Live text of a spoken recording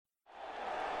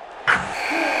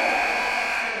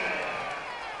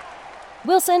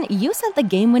Wilson, you sent the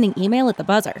game-winning email at the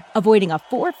buzzer, avoiding a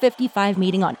 4:55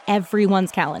 meeting on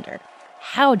everyone's calendar.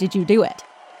 How did you do it?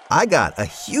 I got a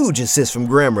huge assist from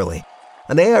Grammarly,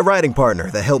 an AI writing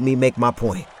partner that helped me make my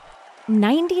point.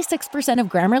 96% of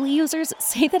Grammarly users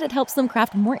say that it helps them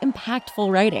craft more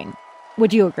impactful writing.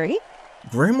 Would you agree?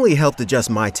 Grammarly helped adjust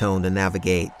my tone to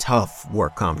navigate tough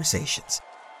work conversations.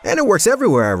 And it works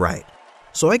everywhere I write,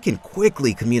 so I can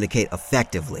quickly communicate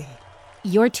effectively.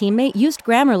 Your teammate used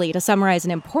Grammarly to summarize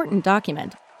an important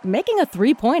document, making a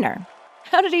 3-pointer.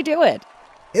 How did he do it?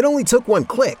 It only took one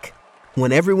click.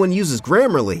 When everyone uses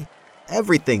Grammarly,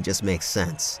 everything just makes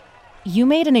sense. You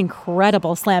made an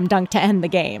incredible slam dunk to end the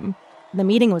game. The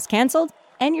meeting was canceled,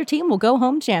 and your team will go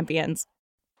home champions.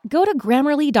 Go to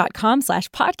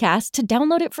Grammarly.com/podcast to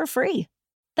download it for free.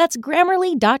 That's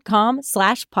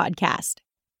Grammarly.com/podcast.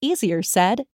 Easier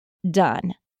said,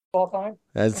 done. All time?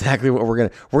 That's exactly what we're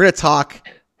gonna talk.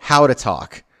 How to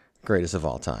talk, greatest of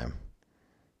all time,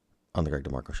 on the Greg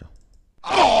DeMarco Show.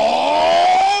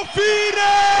 Oh, Phoenix!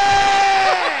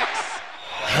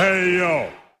 Hey yo!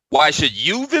 Why should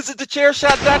you visit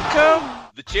thechairshot.com?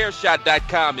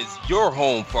 Thechairshot.com is your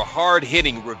home for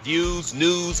hard-hitting reviews,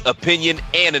 news, opinion,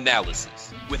 and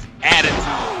analysis with attitude.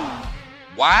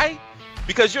 Why?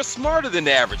 Because you're smarter than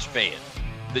the average fan.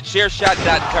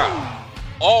 Thechairshot.com.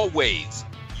 Always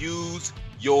use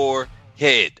your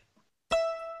head.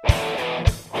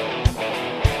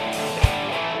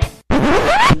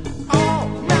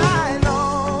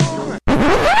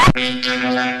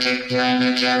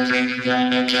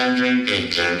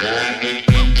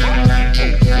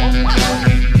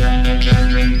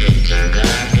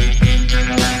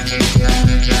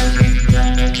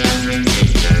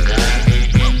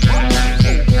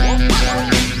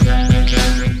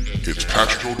 It's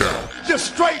Patrick O'Dowd. You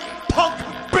straight punk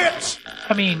bitch!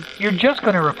 I mean, you're just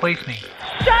going to replace me.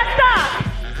 Shut up!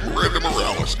 Miranda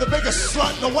Morales. The biggest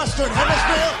slut in the Western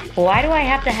Hemisphere. Why do I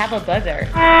have to have a buzzer?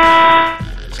 And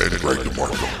Greg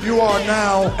DeMarco. You are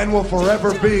now and will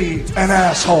forever be an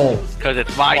asshole. Because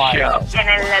it's my show. And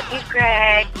I love you,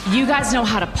 Greg. You guys know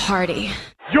how to party.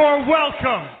 You're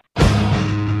welcome!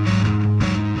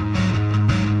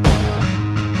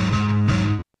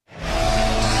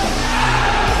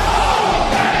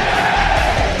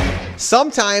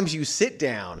 Sometimes you sit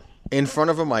down in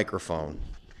front of a microphone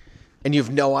and you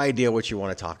have no idea what you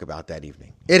want to talk about that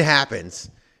evening. It happens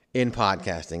in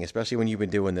podcasting, especially when you've been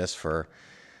doing this for,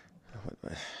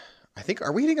 I think,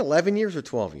 are we hitting 11 years or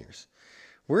 12 years?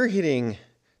 We're hitting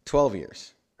 12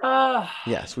 years.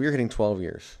 Yes, we are hitting 12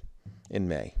 years in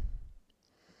May.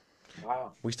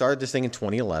 Wow. We started this thing in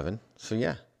 2011, so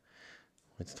yeah,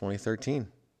 it's 2013.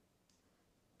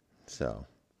 So.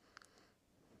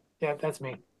 Yeah, that's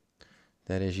me.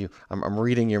 That is you. I'm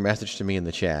reading your message to me in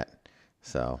the chat.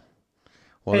 So,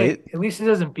 well, hey, at least it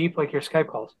doesn't beep like your Skype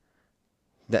calls.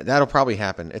 That'll probably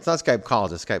happen. It's not Skype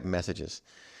calls, it's Skype messages.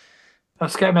 Oh,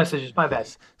 Skype messages, my bad.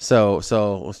 So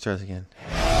let's try this again.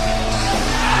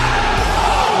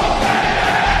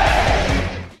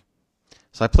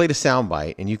 So I played a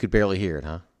soundbite and you could barely hear it,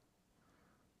 huh?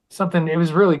 It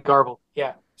was really garbled.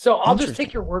 Yeah. So I'll just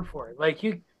take your word for it. Like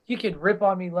you could rip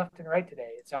on me left and right today,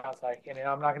 it sounds like, and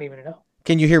I'm not going to even know.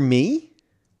 Can you hear me?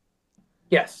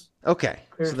 Yes. Okay.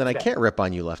 So then I can't rip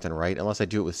on you left and right unless I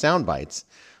do it with sound bites,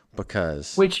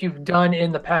 because... Which you've done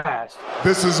in the past.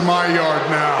 This is my yard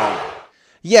now.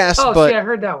 Yes, but... Oh, see, I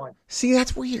heard that one. See,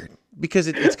 that's weird, because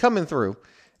it's coming through.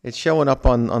 It's showing up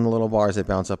on the little bars that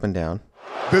bounce up and down.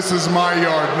 This is my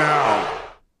yard now.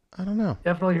 I don't know.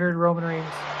 Definitely heard Roman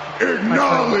Reigns.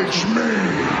 Acknowledge me.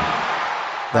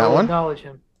 That one? Acknowledge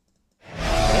him.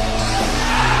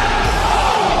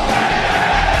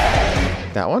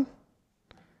 That one?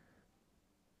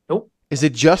 Nope. Is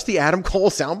it just the Adam Cole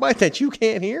soundbite that you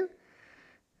can't hear?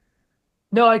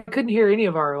 No, I couldn't hear any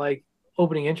of our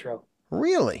opening intro.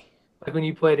 Really? Like when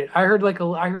you played it, I heard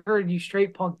I heard you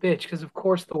straight punk bitch, because of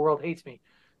course the world hates me.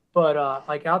 But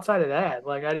outside of that,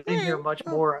 I didn't hear much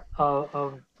more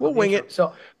of. We'll wing it.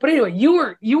 So, but anyway,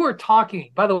 you were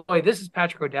talking. By the way, this is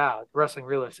Patrick O'Dowd, wrestling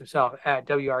realist himself at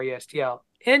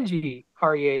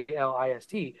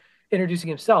WRESTL-NGREALIST, introducing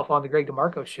himself on the Greg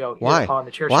DeMarco Show here Why? on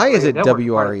the Chairshot. Why is it Network,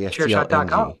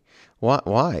 WRESTL-NG?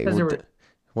 Why? Because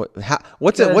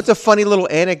what's a funny little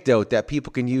anecdote that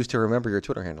people can use to remember your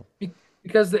Twitter handle?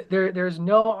 Because there's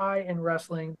no I in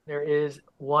wrestling. There is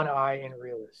one I in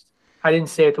realist. I didn't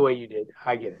say it the way you did.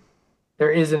 I get it.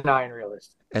 There is an I in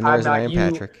realist. And there is an I in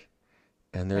Patrick.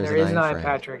 And there is an I in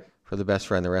Patrick. For the best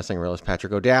friend, the wrestling realist,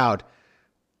 Patrick O'Dowd.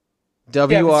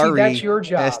 That's your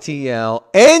job.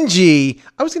 WRESTL-NG.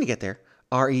 I was going to get there.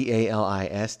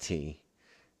 REALIST.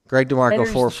 Greg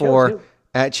DeMarco 44.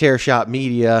 at Chairshot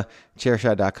Media,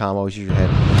 chairshot.com. Always use your head.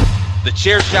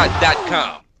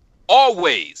 TheChairShot.com.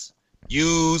 Always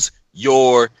use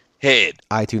your head.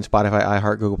 iTunes, Spotify,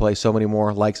 iHeart, Google Play, so many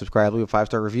more. Like, subscribe, leave a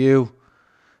 5-star review.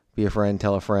 Be a friend,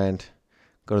 tell a friend.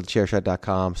 Go to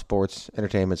thechairshot.com. Sports,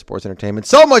 entertainment,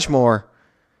 so much more.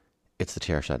 It's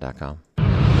thechairshot.com.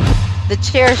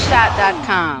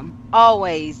 Thechairshot.com.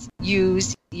 Always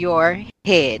use your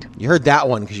head. You heard that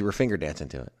one because you were finger dancing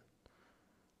to it.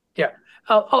 Yeah.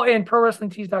 And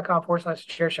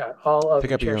ProWrestlingTees.com/chairshot. All of Pick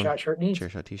the up your Chairshot own shirt needs.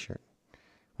 Chairshot t-shirt.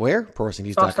 Where?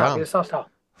 Soft style. Get a soft style.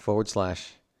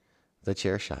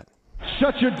 /thechairshot.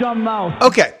 Shut your dumb mouth.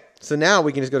 Okay. So now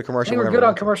we can just go to commercial. I think we're good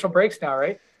on commercial breaks now,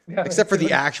 right? Yeah, except for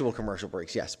the actual commercial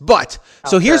breaks, yes. But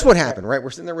so here's what happened, right? We're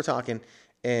sitting there, we're talking,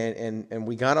 and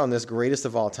we got on this greatest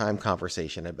of all time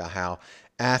conversation about how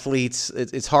athletes,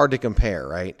 it's hard to compare,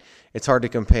 right? It's hard to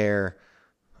compare.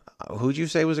 Who'd you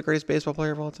say was the greatest baseball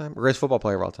player of all time? Or greatest football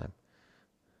player of all time?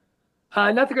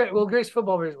 Not the greatest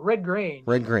football player, Red Grange.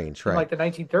 Red Grange, right? In like the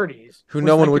 1930s. Who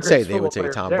no one would say. They would say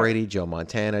Tom Brady, Joe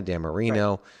Montana, Dan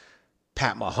Marino, right.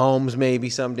 Pat Mahomes,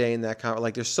 maybe someday in that conference.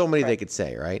 Like, there's so many they could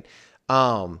say, right?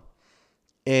 And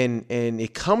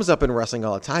it comes up in wrestling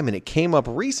all the time, and it came up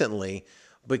recently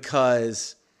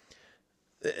because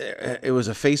it was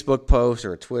a Facebook post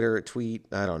or a tweet,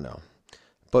 I don't know.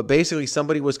 But basically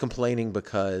somebody was complaining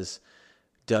because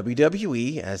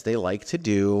WWE, as they like to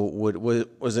do,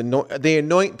 they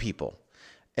anoint people.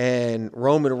 And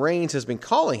Roman Reigns has been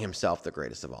calling himself the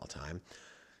greatest of all time.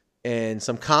 And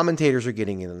some commentators are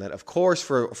getting in on that. Of course,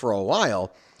 for a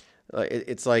while,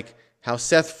 it's like how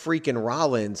Seth freaking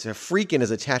Rollins, freaking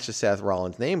is attached to Seth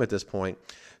Rollins' name at this point.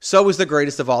 So is the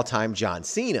greatest of all time, John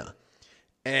Cena.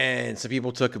 And some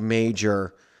people took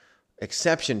major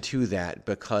exception to that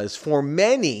because for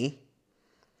many,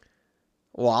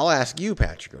 well, I'll ask you,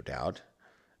 Patrick O'Dowd,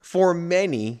 for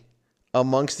many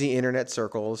amongst the internet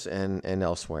circles and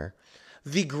elsewhere,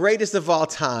 the greatest of all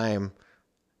time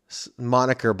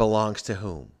moniker belongs to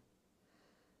whom?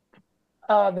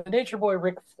 The Nature Boy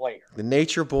Ric Flair. The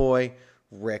Nature Boy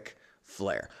Ric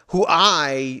Flair, who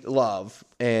I love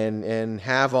and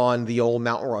have on the old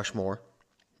Mount Rushmore.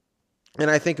 And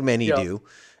I think many do.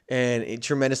 And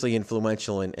tremendously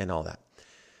influential and all that.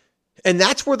 And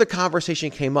that's where the conversation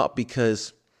came up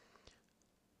because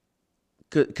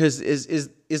is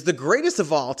the greatest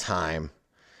of all time.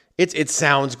 It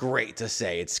sounds great to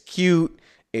say. It's cute.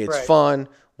 It's fun.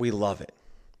 We love it.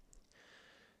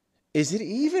 Is it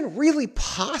even really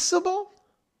possible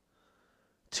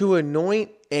to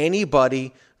anoint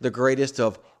anybody the greatest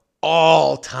of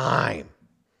all time?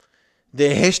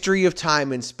 The history of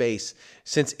time and space,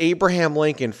 since Abraham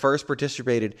Lincoln first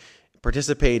participated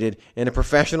in a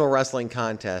professional wrestling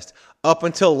contest up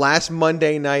until last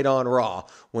Monday night on Raw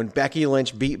when Becky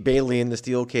Lynch beat Bayley in the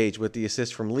steel cage with the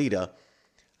assist from Lita.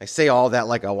 I say all that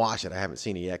like I watch it. I haven't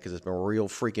seen it yet because it's been real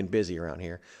freaking busy around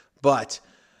here. But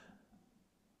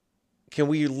can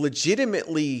we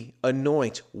legitimately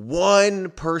anoint one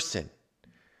person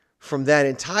from that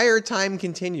entire time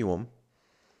continuum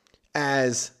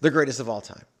as the greatest of all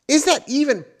time? Is that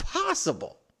even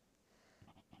possible?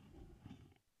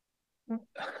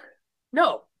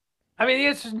 No. I mean, the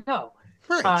answer is no.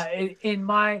 Right. In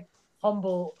my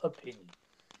humble opinion.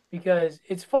 Because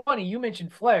it's funny, you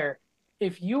mentioned Flair.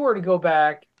 If you were to go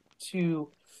back to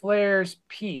Flair's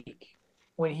peak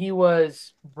when he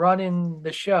was running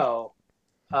the show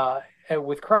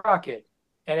with Crockett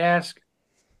and ask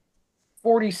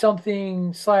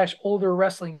 40-something / older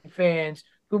wrestling fans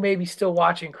who may be still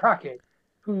watching Crockett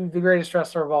who the greatest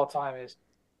wrestler of all time is,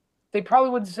 they probably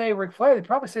wouldn't say Ric Flair. They'd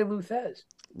probably say Lou Thesz.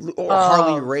 Or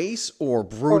Harley Race or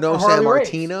Bruno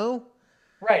Sammartino.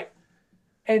 Right.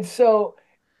 And so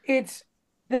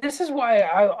this is why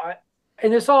I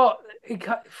and this all,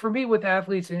 for me with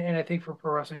athletes and I think for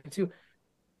pro wrestling too,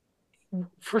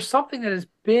 for something that has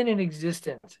been in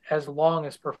existence as long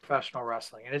as professional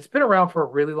wrestling, and it's been around for a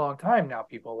really long time now,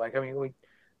 people, like, I mean,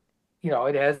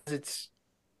 it has its,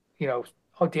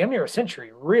 damn near a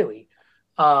century, really,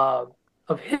 of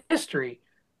history.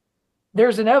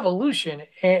 There's an evolution,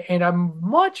 and I'm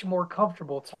much more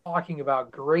comfortable talking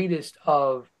about greatest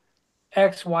of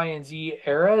X, Y, and Z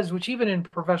eras, which even in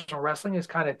professional wrestling is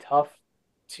kind of tough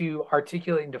to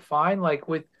articulate and define. Like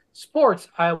with sports,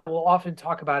 I will often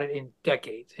talk about it in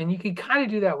decades, and you can kind of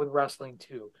do that with wrestling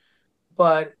too.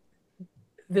 But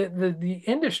the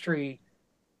industry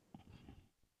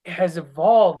has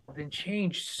evolved and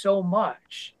changed so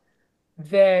much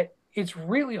that it's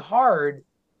really hard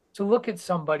to look at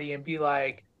somebody and be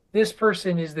like, this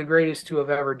person is the greatest to have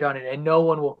ever done it, and no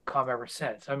one will come ever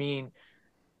since. I mean,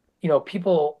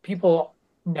 people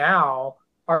now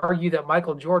argue that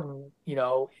Michael Jordan,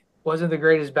 wasn't the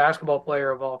greatest basketball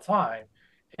player of all time.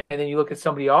 And then you look at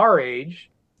somebody our age,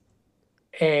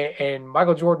 and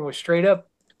Michael Jordan was straight up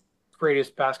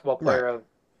greatest basketball player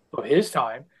of his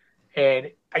time.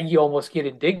 And you almost get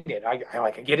indignant.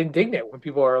 I get indignant when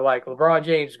people are like, LeBron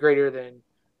James greater than,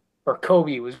 or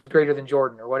Kobe was greater than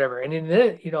Jordan or whatever. And in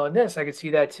this, I could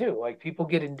see that too. Like, people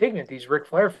get indignant, these Ric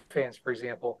Flair fans, for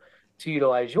example, to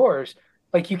utilize yours.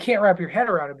 Like, you can't wrap your head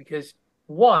around it because,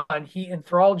 one, he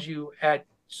enthralled you at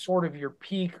sort of your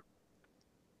peak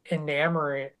being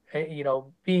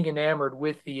enamored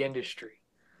with the industry.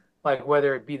 Like,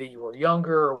 whether it be that you were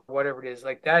younger or whatever it is,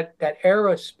 like that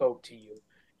era spoke to you.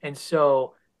 And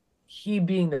so he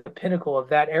being the pinnacle of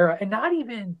that era, and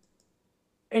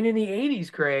in the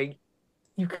 80s, Greg,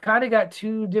 you kind of got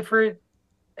two different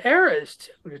eras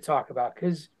to talk about.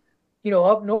 Because,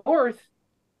 up north,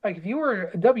 like, if you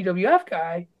were a WWF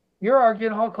guy, you're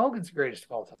arguing Hulk Hogan's the greatest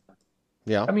of all time.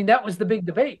 Yeah. I mean, that was the big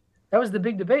debate.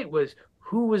 Was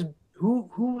who was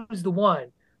the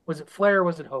one? Was it Flair or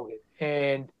was it Hogan?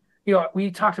 And, we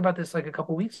talked about this like a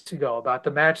couple weeks ago about the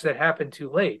match that happened too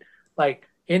late. Like,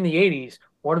 in the 80s,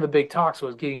 one of the big talks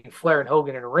was getting Flair and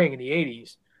Hogan in a ring in the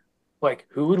 80s. Like,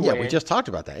 who would win? Yeah, we just talked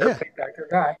about that. Everybody backed their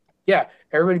guy. Yeah,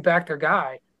 everybody backed their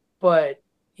guy. But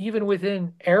even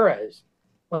within eras,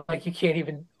 like, you can't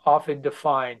even often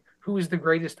define who is the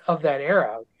greatest of that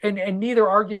era. And neither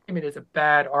argument is a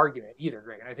bad argument either,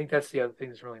 Greg. And I think that's the other thing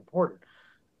that's really important.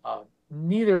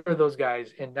 Neither of those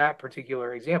guys in that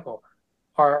particular example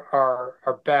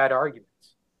are bad arguments.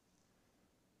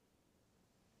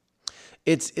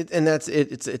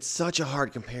 It's such a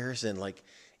hard comparison. Like,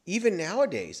 even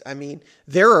nowadays, I mean,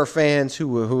 there are fans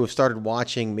who have started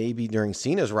watching maybe during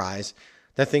Cena's rise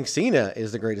that think Cena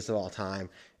is the greatest of all time,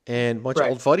 and a bunch of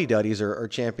old fuddy-duddies are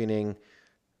championing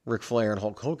Ric Flair and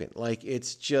Hulk Hogan. Like,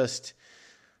 it's just,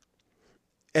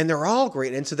 and they're all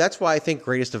great, and so that's why I think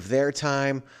greatest of their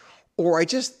time. Or I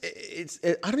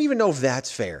don't even know if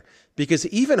that's fair, because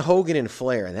even Hogan and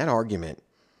Flair in that argument,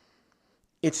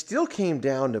 it still came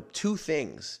down to two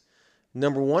things.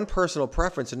 Number one, personal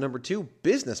preference, and number two,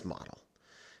 business model.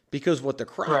 Because what the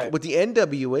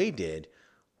NWA did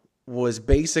was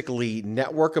basically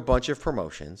network a bunch of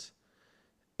promotions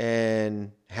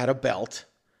and had a belt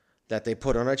that they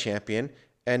put on a champion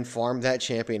and farmed that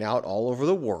champion out all over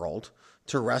the world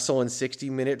to wrestle in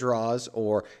 60-minute draws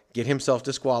or get himself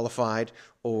disqualified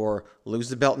or lose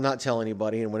the belt and not tell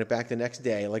anybody and win it back the next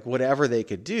day. Like, whatever they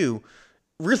could do.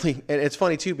 Really, and it's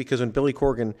funny too, because when Billy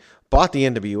Corgan bought the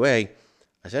NWA,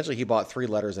 essentially he bought 3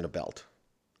 letters and a belt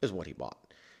is what he bought.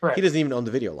 Right. He doesn't even own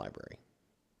the video library.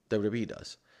 WWE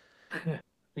does.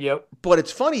 Yep. But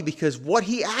it's funny because what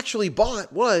he actually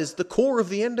bought was the core of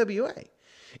the NWA.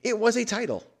 It was a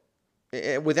title.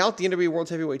 Without the NWA World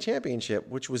Heavyweight Championship,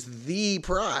 which was the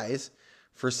prize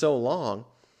for so long,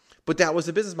 but that was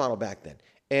the business model back then.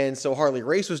 And so Harley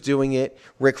Race was doing it.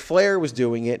 Ric Flair was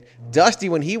doing it. Dusty,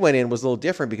 when he went in, was a little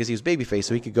different because he was babyface,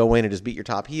 so he could go in and just beat your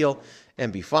top heel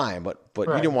and be fine. But you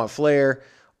didn't want Flair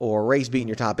or Race beating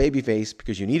your top babyface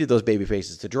because you needed those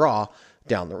babyfaces to draw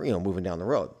down moving down the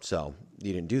road. So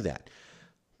you didn't do that.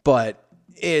 But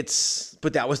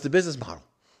that was the business model.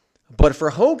 But for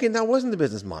Hogan, that wasn't the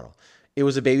business model. It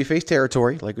was a babyface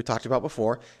territory, like we talked about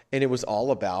before, and it was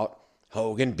all about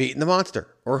Hogan beating the monster,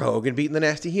 or Hogan beating the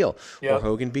nasty heel, or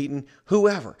Hogan beating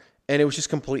whoever. And it was just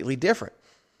completely different.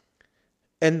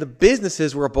 And the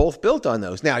businesses were both built on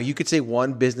those. Now, you could say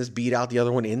one business beat out the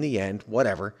other one in the end,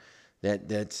 whatever.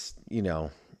 That's,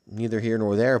 neither here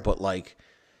nor there, but like,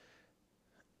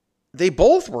 they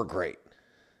both were great.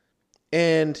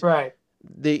 And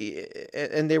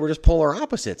they were just polar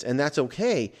opposites, and that's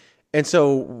okay. And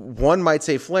so one might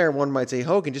say Flair, one might say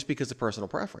Hogan, just because of personal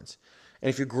preference. And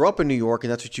if you grew up in New York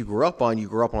and that's what you grew up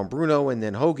on Bruno and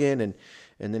then Hogan and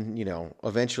then,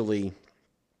 eventually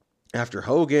after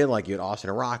Hogan, like you had Austin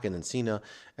and Rock and then Cena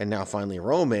and now finally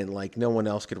Roman, like no one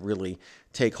else could really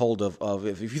take hold of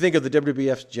if you think of the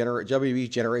WWE's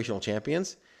generational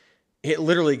champions, it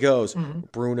literally goes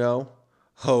Bruno,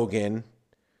 Hogan,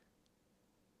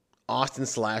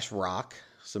 Austin/Rock,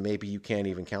 so maybe you can't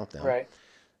even count them. Right.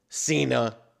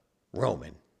 Cena,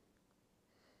 Roman.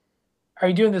 Are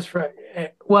you doing this for?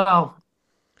 Well,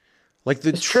 like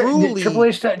the truly Triple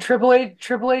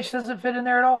H doesn't fit in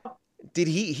there at all. Did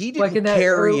he didn't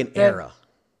carry an era?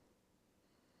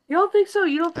 You don't think so?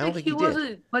 You don't think he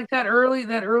wasn't like that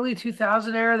early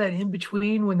 2000 era, that in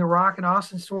between when The Rock and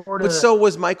Austin sort of. But so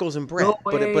was Michaels and Brett.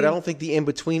 But I don't think the in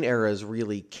between eras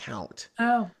really count.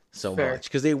 Oh. So much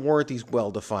because they weren't these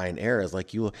well-defined eras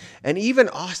like you and even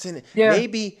Austin. Yeah.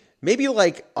 Maybe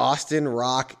like Austin,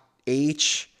 Rock,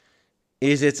 H,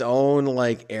 is its own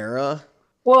like era.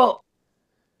 Well,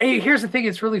 hey, here's the thing.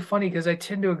 It's really funny because I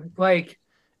tend to like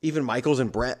even Michaels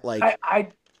and Brett. Like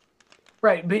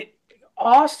right, but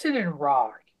Austin and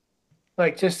Rock,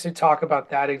 like just to talk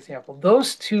about that example,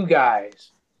 those two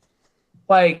guys,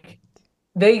 like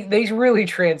they really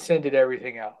transcended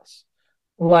everything else.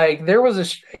 Like there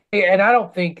was and I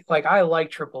don't think like I like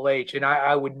Triple H, and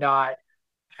I would not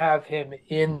have him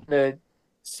in the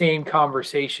same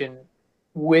conversation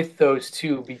with those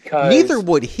two because neither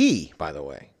would he, by the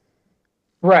way.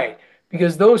 Right,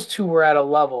 because those two were at a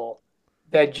level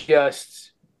that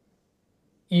just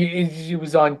it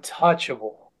was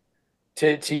untouchable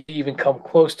to even come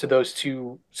close to those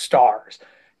two stars.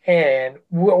 And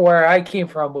where I came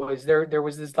from was there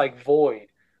was this like void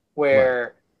where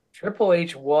right. Triple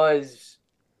H was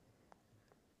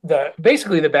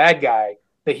basically the bad guy,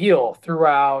 the heel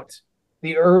throughout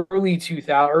the early to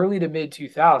mid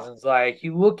 2000s. Like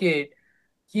you look at,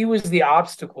 he was the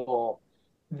obstacle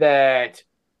that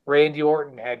Randy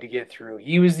Orton had to get through.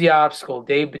 He was the obstacle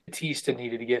Dave Bautista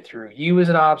needed to get through. He was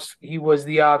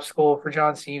the obstacle for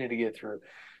John Cena to get through.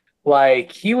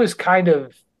 Like he was kind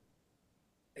of,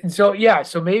 so yeah.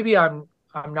 So maybe I'm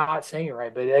not saying it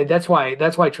right, but that's why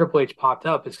Triple H popped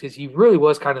up, is because he really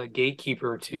was kind of the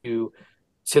gatekeeper to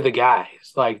the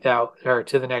guys like that, or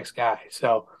to the next guy.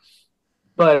 So,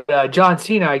 but John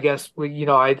Cena, I guess,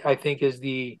 I think is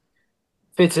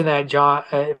fits in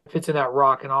that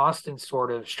Rock and Austin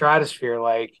sort of stratosphere.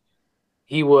 Like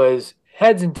he was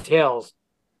heads and tails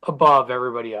above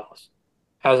everybody else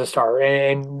as a star.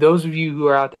 And those of you who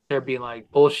are out there being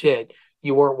like, bullshit,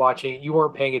 you weren't watching, you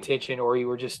weren't paying attention, or you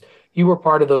were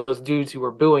part of those dudes who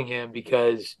were booing him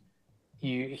because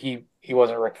he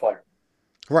wasn't Ric Flair.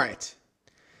 Right.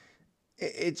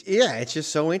 It's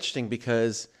just so interesting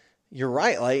because you're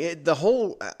right. Like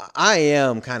I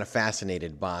am kind of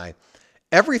fascinated by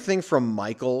everything from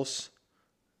Michaels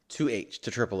to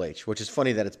Triple H, which is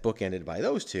funny that it's bookended by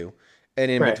those two.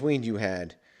 And in between you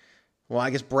had, well,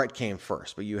 I guess Brett came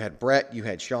first, but you had Brett, you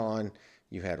had Shawn,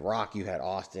 you had Rock, you had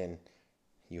Austin,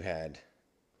 you had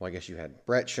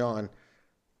Brett, Shawn,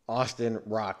 Austin,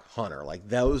 Rock, Hunter. Like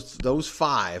those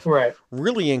five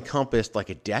really encompassed like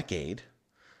a decade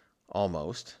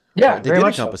almost. Yeah, they did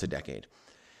encompass a decade.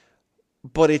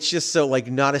 But it's just so like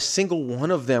not a single one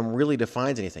of them really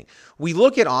defines anything. We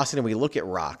look at Austin and we look at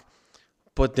Rock,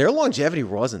 but their longevity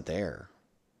wasn't there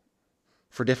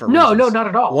for different reasons. No, not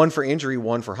at all. One for injury,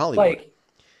 one for Hollywood.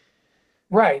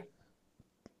 Right.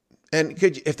 And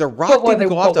if the Rock didn't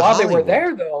go off to Hollywood, they were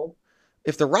there though.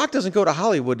 If the Rock doesn't go to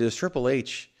Hollywood, does Triple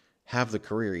H have the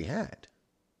career he had?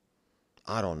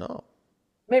 I don't know.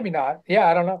 Maybe not. Yeah,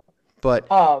 I don't know. But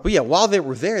yeah, while they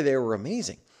were there, they were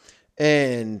amazing.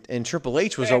 And Triple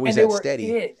H was always that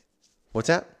steady. It. What's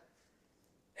that?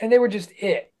 And they were just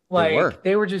it. Like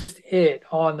they were just it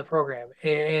on the program.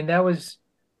 And that was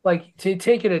like, to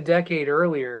take it a decade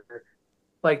earlier,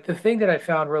 like the thing that I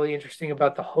found really interesting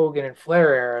about the Hogan and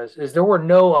Flair eras is there were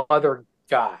no other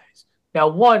guys. Now,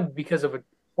 one, because of a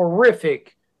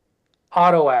horrific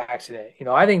auto accident,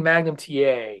 I think Magnum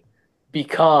TA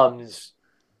becomes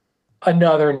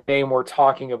another name we're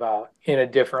talking about in a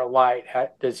different light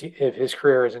if his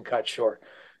career isn't cut short.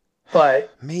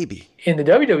 But maybe in the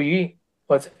WWE,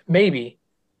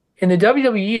 in the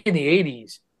WWE in the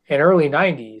 80s and early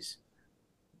 90s,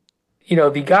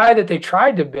 the guy that they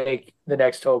tried to make the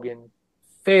next Hogan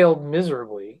failed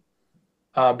miserably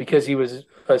because he was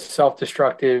a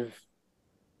self-destructive,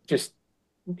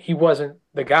 he wasn't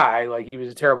the guy. Like, he was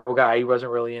a terrible guy. He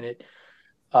wasn't really in it.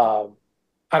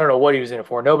 I don't know what he was in it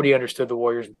for. Nobody understood the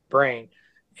Warrior's brain.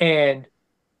 And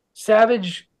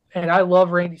Savage, and I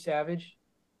love Randy Savage,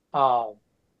 but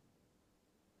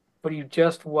he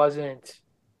just wasn't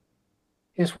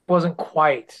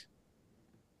quite.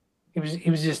 He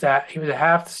was a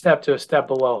half step to a step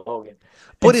below Hogan.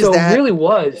 But and it really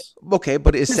was. Okay,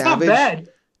 but is Savage, not bad.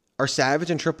 Are Savage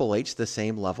and Triple H the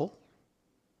same level?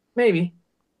 Maybe.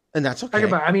 And that's okay.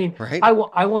 I mean, right? I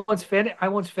once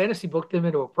fantasy booked them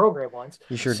into a program once.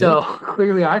 You sure did. So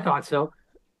clearly, I thought so.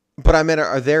 But I mean,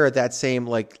 are there at that same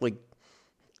like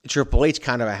Triple H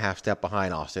kind of a half step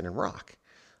behind Austin and Rock,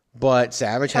 but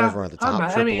Savage had his run at the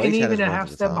top. And even a half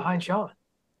step behind Shawn.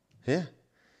 Yeah,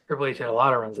 Triple H had a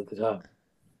lot of runs at the top.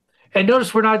 And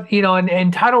notice we're not,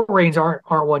 and title reigns aren't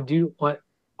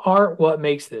what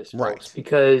makes this, right? Folks,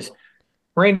 because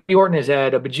Randy Orton has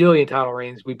had a bajillion title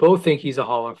reigns. We both think he's a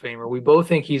Hall of Famer. We both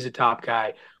think he's a top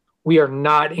guy. We are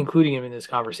not including him in this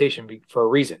conversation for a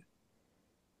reason.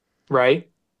 Right?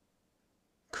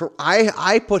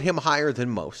 I put him higher than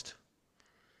most.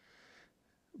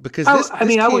 Because this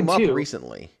came up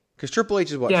recently. Because Triple H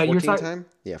is what, 14 time?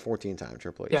 Yeah, 14 time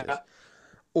Triple H is.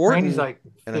 Orton, Randy's like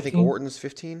 15? And I think Orton's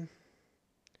 15.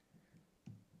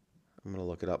 I'm going to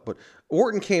look it up. But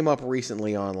Orton came up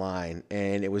recently online,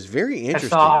 and it was very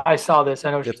interesting. I saw this.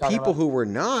 I know what you're talking about. The people who were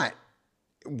not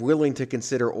willing to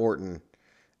consider Orton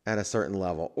at a certain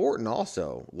level. Orton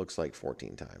also looks like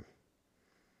 14 time.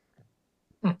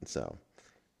 So,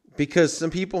 because some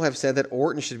people have said that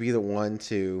Orton should be the one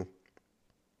to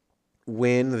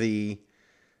win the...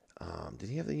 did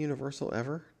he have the Universal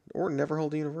ever? Orton never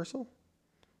hold the Universal?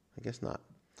 I guess not.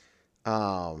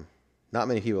 Not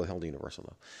many people held the Universal,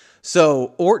 though.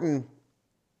 So, Orton,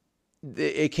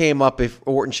 it came up if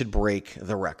Orton should break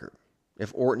the record.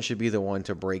 If Orton should be the one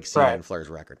to break Cena and Flair's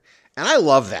record. And I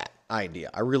love that idea.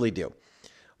 I really do.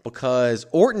 Because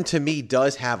Orton, to me,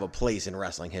 does have a place in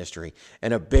wrestling history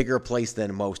and a bigger place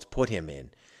than most put him in.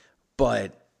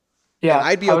 But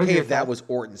I'd be okay if that was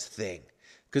Orton's thing.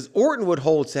 Because Orton would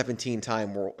hold 17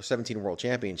 world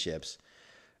championships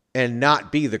and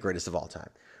not be the greatest of all time.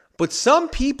 But some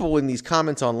people in these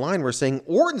comments online were saying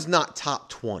Orton's not top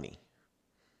 20.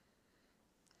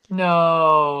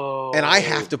 No. And I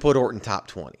have to put Orton top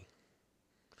 20.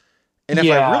 And if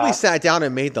I really sat down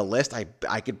and made the list,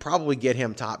 I could probably get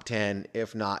him top 10,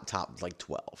 if not top like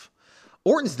 12.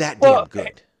 Orton's that damn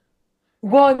good.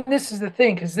 Well, and this is the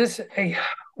thing, because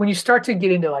when you start to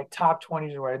get into like top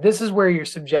 20s or whatever, this is where your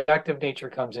subjective nature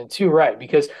comes in too, right?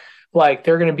 Because like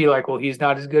they're going to be like, well, he's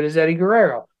not as good as Eddie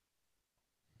Guerrero.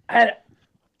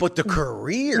 But the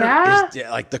career is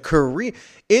like the career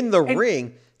in the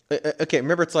ring. Okay,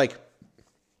 remember, it's like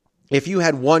if you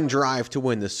had one drive to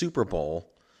win the Super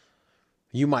Bowl,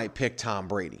 you might pick Tom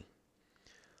Brady.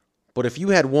 But if you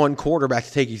had one quarterback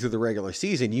to take you through the regular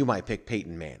season, you might pick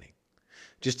Peyton Manning.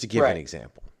 Just to give an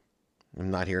example.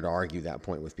 I'm not here to argue that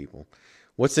point with people.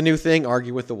 What's the new thing?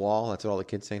 Argue with the wall? That's what all the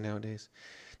kids say nowadays.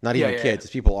 Not even kids.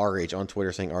 It's people our age on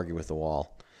Twitter saying argue with the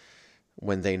wall.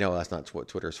 When they know that's not what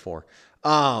Twitter's for.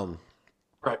 Right.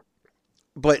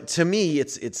 But to me,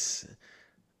 it's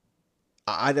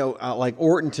I know, like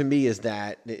Orton to me is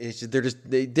that they're just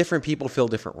different people fill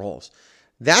different roles.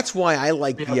 That's why I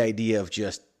like the idea of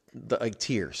just the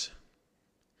tiers.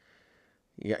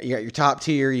 You got your top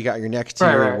tier, you got your next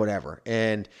tier, or whatever,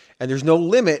 and there's no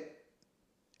limit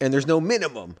and there's no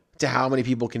minimum to how many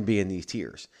people can be in these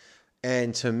tiers.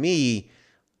 And to me,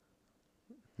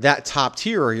 that top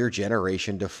tier are your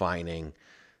generation defining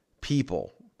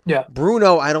people. Yeah.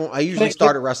 Bruno, I usually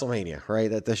start at WrestleMania,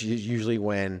 right? That's usually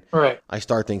when I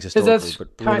start things historically.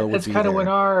 But Bruno would be there. When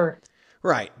our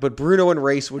right. But Bruno and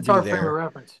Race would be our there. Frame of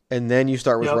reference. And then you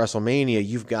start with WrestleMania.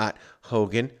 You've got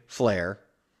Hogan, Flair.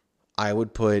 I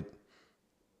would put,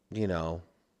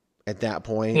 at that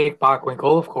point, Nick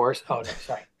Bockwinkel, of course. Oh no,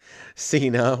 sorry.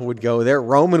 Cena would go there.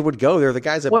 Roman would go there. The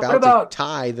guy's about to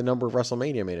tie the number of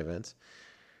WrestleMania main events.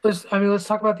 Let's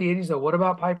talk about the 80s though. What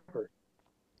about Piper?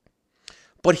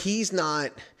 But he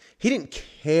didn't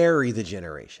carry the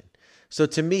generation. So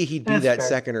to me, he'd be that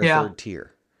second or third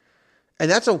tier.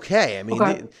 And that's okay. I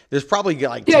mean, there's probably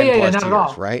like 10 plus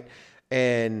tiers, right?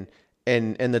 And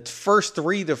the first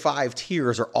 3 to 5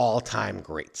 tiers are all-time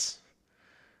greats.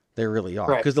 They really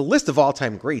are. Because the list of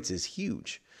all-time greats is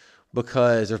huge.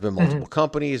 Because there have been multiple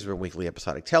companies, there have been weekly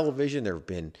episodic television, there have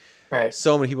been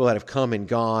so many people that have come and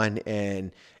gone,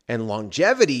 and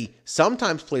longevity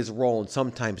sometimes plays a role and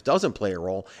sometimes doesn't play a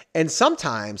role. And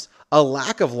sometimes a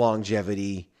lack of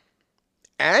longevity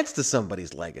adds to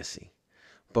somebody's legacy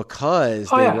because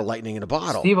they were lightning in a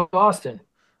bottle. Steve Austin.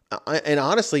 And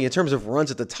honestly, in terms of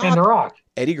runs at the top, and The Rock.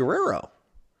 Eddie Guerrero.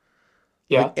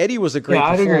 Yeah. Like, Eddie was a great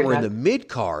performer in the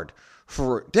mid-card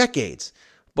for decades.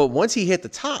 But once he hit the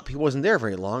top, he wasn't there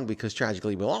very long because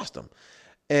tragically we lost him.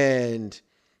 And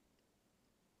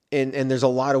there's a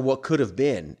lot of what could have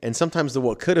been. And sometimes the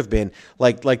what could have been,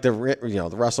 like the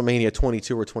WrestleMania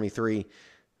 22 or 23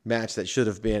 match that should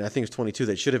have been, I think it was 22,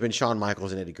 that should have been Shawn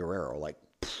Michaels and Eddie Guerrero. Like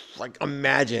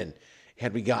imagine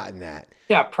had we gotten that.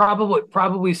 Yeah,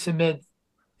 probably cement.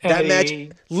 That match,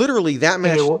 literally that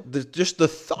match, just the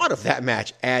thought of that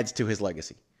match adds to his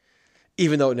legacy,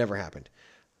 even though it never happened.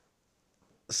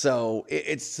 So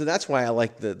so that's why I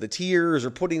like the tiers,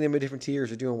 or putting them in different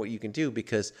tiers, or doing what you can do,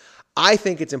 because I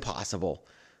think it's impossible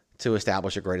to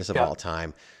establish a greatest of all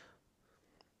time.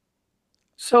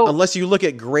 So unless you look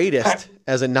at greatest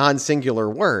as a non-singular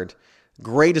word,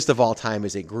 greatest of all time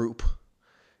is a group.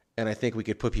 And I think we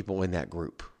could put people in that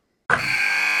group.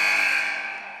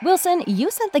 Wilson, you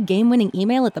sent the game-winning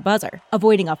email at the buzzer,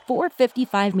 avoiding a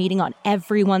 4:55 meeting on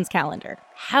everyone's calendar.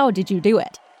 How did you do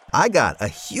it? I got a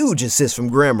huge assist from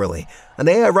Grammarly, an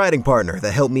AI writing partner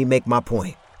that helped me make my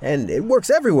point. And it works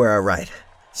everywhere I write.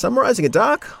 Summarizing a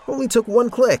doc only took one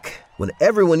click. When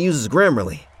everyone uses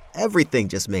Grammarly, everything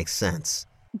just makes sense.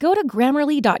 Go to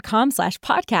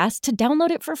Grammarly.com/podcast to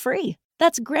download it for free.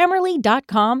 That's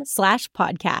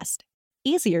Grammarly.com/podcast.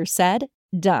 Easier said,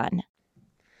 done.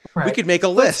 Right. We could make a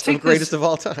list of greatest of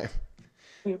all time.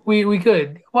 We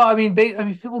could. Well, I mean,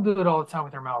 people do it all the time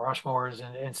with their Mount Rushmores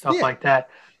and stuff like that.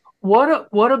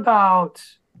 What about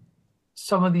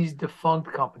some of these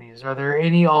defunct companies? Are there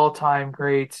any all-time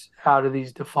greats out of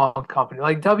these defunct companies,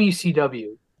 like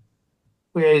WCW?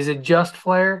 Is it just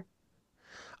Flair?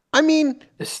 I mean,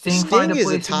 Does Sting find a is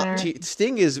place in there?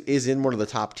 Sting is in one of the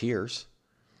top tiers.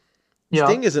 Yeah.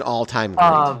 Sting is an all-time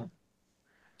great.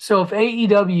 So if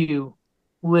AEW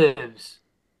lives,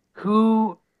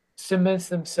 who cements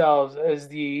themselves as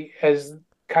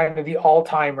kind of the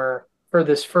all-timer for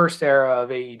this first era of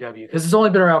AEW? Because it's only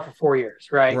been around for 4 years,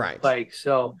 right? Right. Like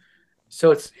so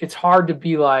it's hard to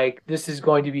be like this is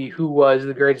going to be who was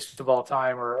the greatest of all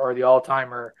time or the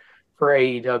all-timer for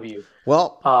AEW.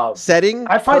 Well, I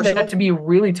find that to be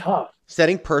really tough.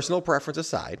 Setting personal preference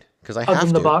aside, because I Other have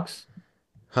than to. the Bucks?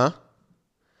 Huh?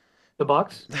 The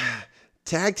Bucks?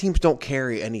 Tag teams don't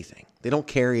carry anything. They don't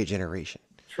carry a generation.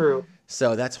 True.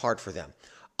 So that's hard for them.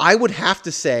 I would have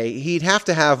to say he'd have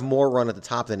to have more run at the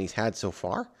top than he's had so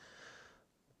far.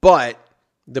 But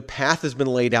the path has been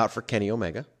laid out for Kenny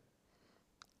Omega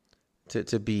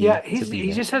to be. Yeah,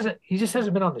 he just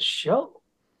hasn't been on the show.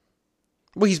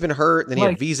 Well, he's been hurt, then he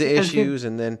had visa issues,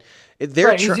 and then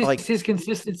they're his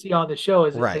consistency on the show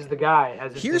is the guy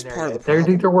hasn't. Here's been there part yet. of the problem. I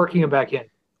think they're working him back in.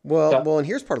 Well, and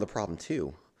here's part of the problem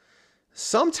too.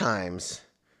 Sometimes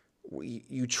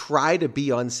you try to be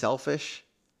unselfish,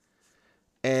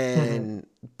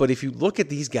 but if you look at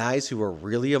these guys who are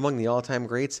really among the all-time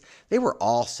greats, they were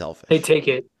all selfish. They take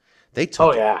it. They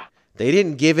took it. Yeah. They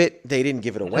didn't give it. They didn't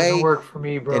give it away. Doesn't work for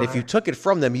me, bro. And if you took it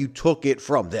from them, you took it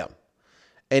from them.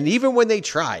 And even when they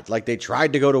tried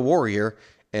to go to Warrior,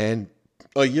 and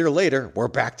a year later, we're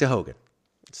back to Hogan.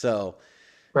 So,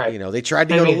 they tried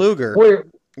to go to Luger.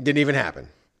 Didn't even happen.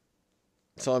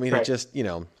 So, I mean, it just,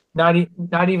 Not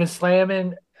even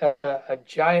slamming a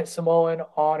giant Samoan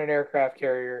on an aircraft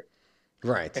carrier.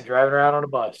 Right. And driving around on a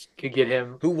bus could get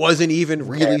him. Who wasn't even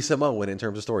really Samoan in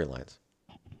terms of storylines.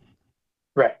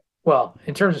 Right. Well,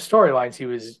 in terms of storylines, he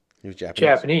was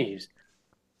Japanese.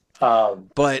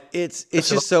 But it's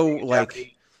just so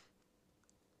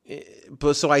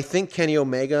so I think Kenny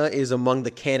Omega is among the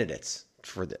candidates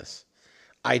for this.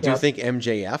 I do think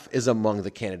MJF is among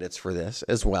the candidates for this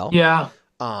as well. Yeah.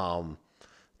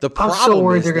 The problem I'm so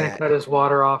worried they're going to cut his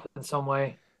water off in some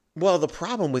way. Well, the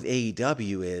problem with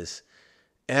AEW is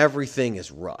everything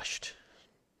is rushed.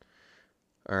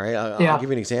 All right. I'll give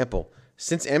you an example.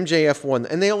 Since MJF won,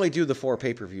 and they only do the 4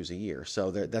 pay-per-views a year,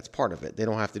 so that's part of it. They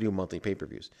don't have to do monthly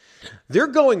pay-per-views. They're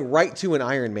going right to an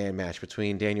Iron Man match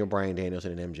between Daniel Bryan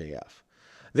Danielson and MJF.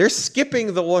 They're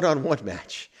skipping the one-on-one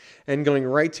match and going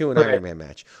right to an Iron Man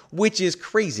match, which is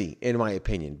crazy in my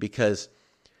opinion, because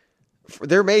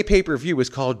their May pay-per-view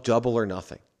is called Double or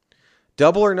Nothing.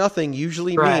 Double or Nothing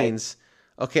usually means,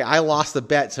 okay, I lost the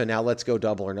bet, so now let's go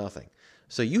Double or Nothing.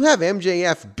 So you have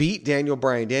MJF beat Daniel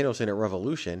Bryan Danielson at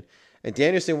Revolution, and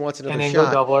Danielson wants another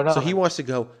shot. So he wants to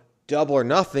go Double or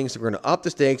Nothing. So we're going to up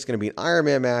the stakes. It's going to be an Iron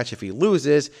Man match. If he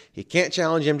loses, he can't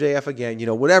challenge MJF again.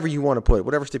 Whatever you want to put,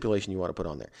 whatever stipulation you want to put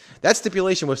on there. That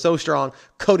stipulation was so strong,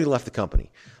 Cody left the company.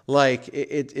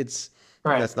 It's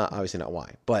that's not obviously not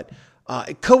why, but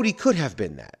Cody could have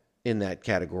been that in that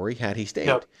category had he stayed.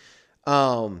 Yep.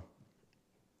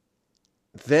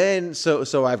 Then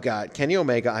so I've got Kenny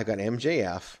Omega. I've got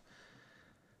MJF.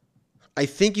 I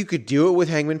think you could do it with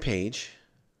Hangman Page.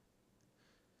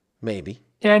 Maybe.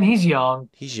 Yeah, and he's young.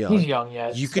 He's young. He's young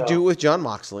yet. You could do it with Jon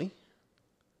Moxley.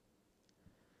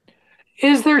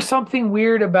 Is there something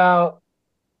weird about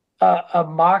a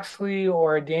Moxley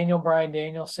or a Daniel Bryan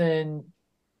Danielson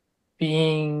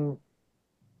being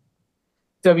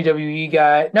WWE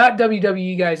guy? Not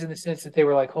WWE guys in the sense that they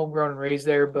were like homegrown and raised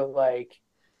there, but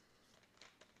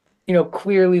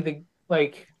clearly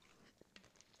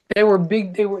they were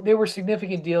big. They were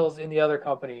significant deals in the other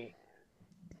company.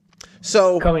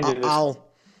 So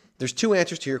there's 2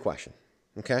 answers to your question.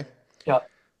 Okay. Yeah.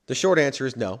 The short answer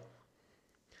is no.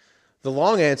 The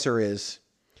long answer is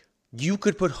you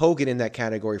could put Hogan in that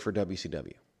category for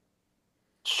WCW.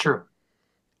 Sure.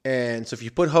 And so if you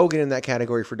put Hogan in that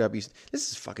category for this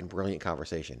is fucking brilliant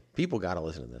conversation. People got to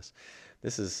listen to this.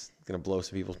 This is going to blow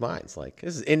some people's minds.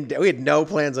 We had no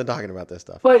plans on talking about this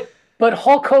stuff. But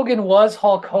Hulk Hogan was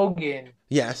Hulk Hogan.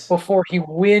 Yes. Before he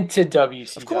went to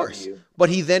WCW. Of course. But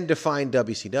he then defined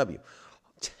WCW.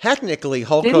 Technically,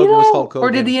 Hulk Hogan was Hulk Hogan.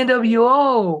 Or did the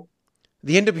NWO?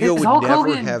 The NWO would Hulk never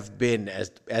Hogan have been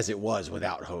as it was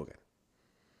without Hogan.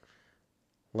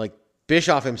 Like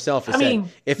Bischoff himself has said,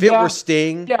 if it were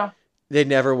Sting, they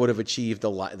never would have achieved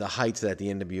the heights that the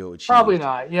NWO achieved. Probably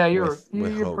not. Yeah, you're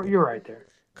right there.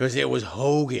 Because it was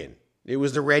Hogan. It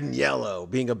was the red and yellow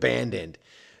being abandoned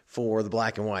for the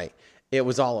black and white. It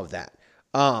was all of that.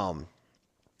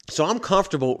 So I'm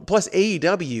comfortable. Plus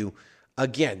AEW,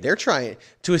 again, they're trying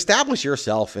to establish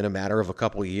yourself in a matter of a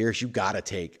couple of years. You got to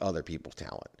take other people's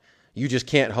talent. You just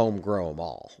can't homegrow them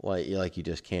all. Like you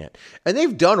just can't. And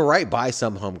they've done right by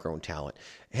some homegrown talent.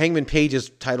 Hangman Page's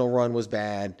title run was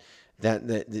bad.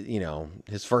 That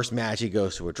his first match, he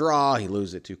goes to a draw. He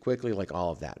loses it too quickly, like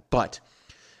all of that. But,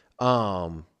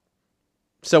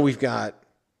 so we've got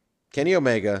Kenny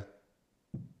Omega,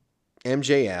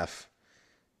 MJF,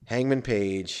 Hangman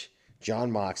Page,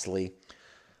 Jon Moxley.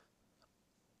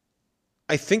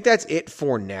 I think that's it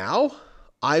for now.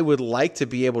 I would like to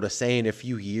be able to say in a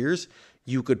few years,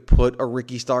 you could put a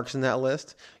Ricky Starks in that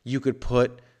list. You could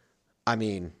put,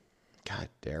 God,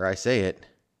 dare I say it?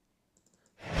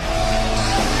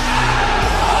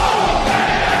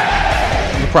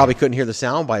 You probably couldn't hear the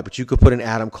soundbite, but you could put an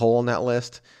Adam Cole on that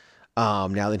list. Now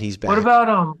that he's back. What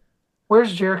about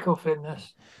where's Jericho fit in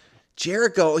this?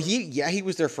 Jericho, he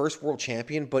was their first world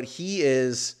champion, but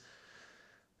he's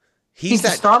a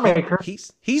star maker.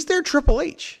 He's their Triple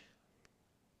H.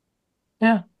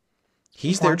 Yeah.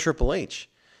 He's their Triple H.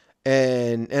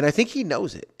 And I think he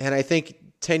knows it. And I think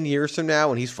 10 years from now,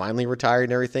 when he's finally retired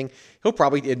and everything, he'll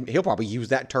probably use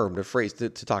that term to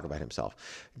talk about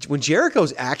himself. When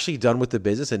Jericho's actually done with the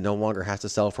business and no longer has to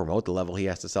self-promote the level he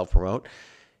has to self-promote,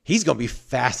 he's going to be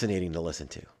fascinating to listen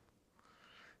to.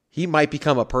 He might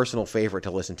become a personal favorite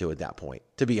to listen to at that point,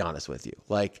 to be honest with you.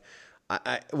 Like,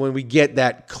 when we get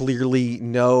that clearly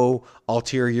no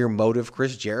ulterior motive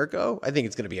Chris Jericho, I think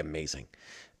it's going to be amazing.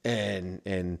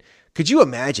 And could you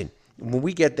imagine when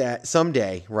we get that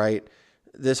someday, right?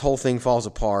 This whole thing falls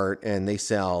apart and they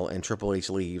sell and Triple H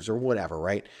leaves or whatever,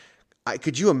 right?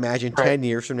 Could you imagine 10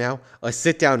 years from now, a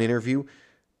sit-down interview,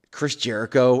 Chris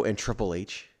Jericho and Triple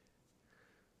H?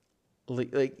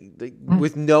 Like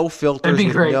with no filters,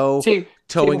 with no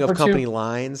towing of company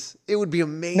lines. It would be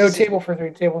amazing. No table for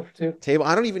three, table for two.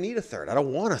 I don't even need a third. I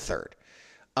don't want a third.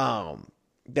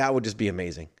 That would just be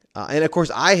amazing. And of course,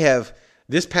 I have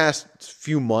this past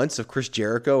few months of Chris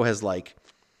Jericho has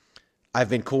I've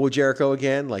been cool with Jericho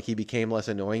again. Like he became less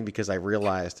annoying because I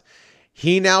realized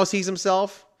he now sees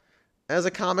himself as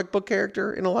a comic book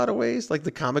character in a lot of ways, like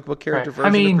the comic book character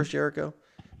version of Chris Jericho.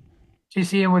 Did you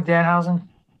see him with Danhausen?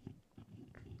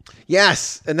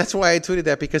 Yes, and that's why I tweeted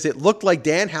that, because it looked like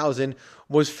Danhausen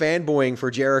was fanboying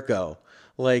for Jericho.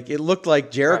 Like, it looked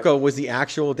like Jericho was the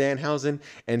actual Danhausen,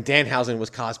 and Danhausen was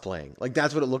cosplaying. Like,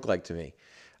 that's what it looked like to me.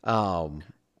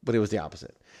 But it was the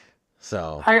opposite.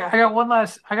 So I got one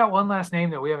last name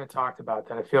that we haven't talked about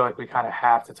that I feel like we kind of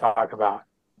have to talk about.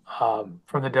 From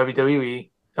the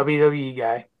WWE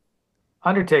guy,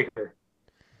 Undertaker.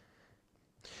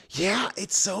 Yeah,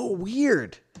 it's so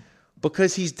weird.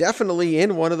 Because he's definitely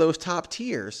in one of those top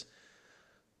tiers.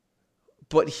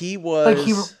 But he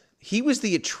was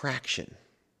the attraction.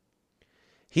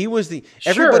 He was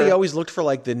everybody always looked for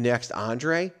the next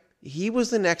Andre. He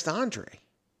was the next Andre.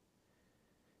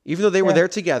 Even though they were there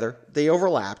together, they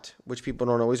overlapped, which people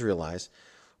don't always realize.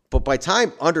 But by the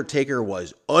time Undertaker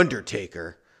was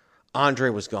Undertaker,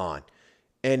 Andre was gone.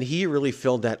 And he really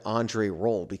filled that Andre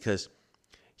role because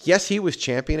yes, he was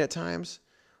champion at times,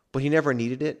 but he never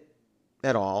needed it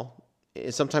at all.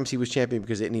 Sometimes he was champion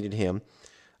because it needed him.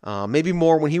 Maybe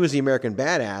more when he was the American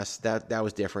Badass, that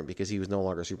was different because he was no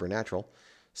longer supernatural.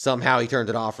 Somehow he turned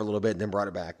it off for a little bit and then brought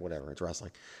it back. Whatever, it's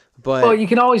wrestling. But you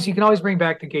can always bring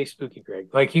back the gay spooky, Greg.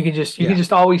 Like you can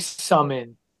just always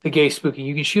summon the gay spooky.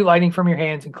 You can shoot lightning from your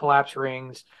hands and collapse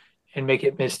rings and make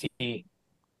it misty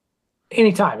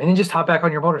anytime, and then just hop back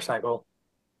on your motorcycle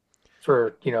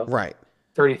for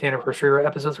 30th anniversary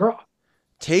episodes Raw.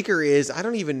 Taker is, I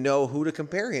don't even know who to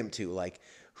compare him to. Like,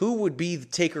 who would be the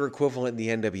Taker equivalent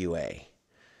in the NWA?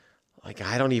 Like,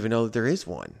 I don't even know that there is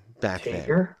one back then.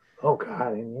 Taker? Oh,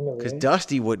 God. Because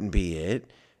Dusty wouldn't be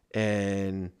it.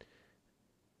 And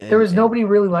there was nobody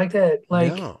really like that.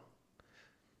 Like, no.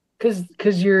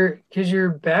 Because your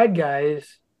bad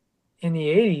guys in the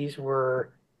 80s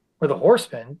were the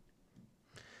Horsemen.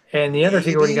 And the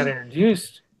Undertaker when he got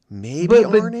introduced. Maybe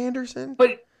Arn Anderson?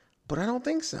 But I don't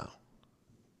think so.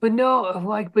 But no, I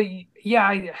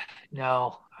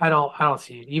don't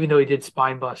see it. Even though he did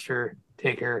Spinebuster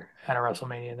Taker at a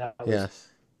WrestleMania, that was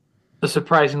a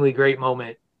surprisingly great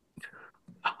moment.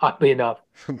 Oddly enough,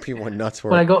 people went nuts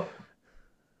for when it.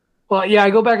 Well, yeah, I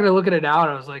go back and I look at it now,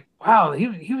 and I was like, wow,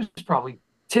 he was probably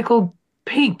tickled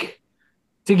pink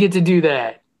to get to do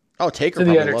that. Oh, Taker to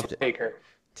the probably loved it. Undertaker.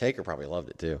 Taker probably loved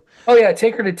it too. Oh yeah,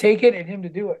 Taker to take it and him to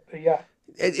do it. But yeah,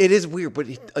 it is weird. But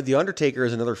the Undertaker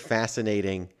is another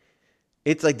fascinating.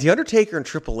 It's like the Undertaker and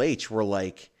Triple H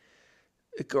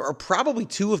are probably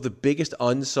two of the biggest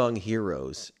unsung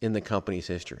heroes in the company's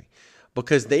history,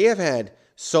 because they have had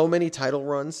so many title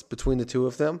runs between the two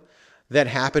of them that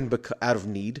happened out of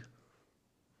need.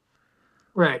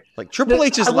 Right. Like Triple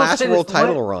H's last world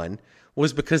title run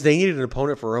was because they needed an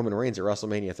opponent for Roman Reigns at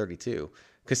WrestleMania 32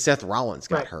 because Seth Rollins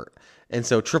got hurt. And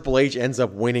so Triple H ends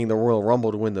up winning the Royal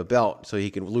Rumble to win the belt so he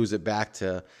can lose it back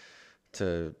to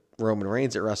Roman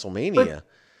Reigns at WrestleMania.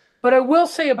 But I will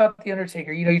say about The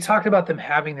Undertaker, you talked about them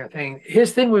having their thing.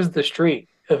 His thing was the streak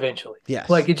eventually. Yes.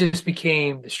 Like it just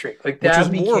became the streak. Like which that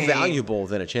was more valuable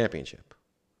than a championship.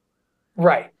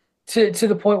 Right. To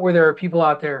the point where there are people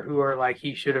out there who are like,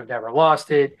 he should have never lost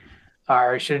it,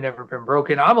 or he should have never been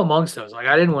broken. I'm amongst those. Like,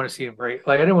 I didn't want to see him break.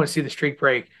 Like, I didn't want to see the streak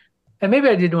break. And maybe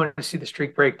I didn't want to see the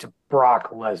streak break to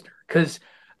Brock Lesnar. Because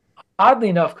oddly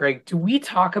enough, Greg, do we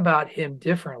talk about him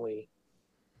differently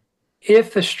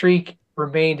if the streak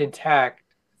remained intact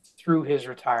through his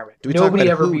retirement? Nobody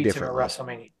ever beats him at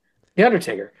WrestleMania. The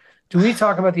Undertaker. Do we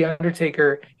talk about The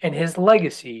Undertaker and his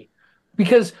legacy?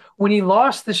 Because when he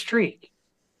lost the streak,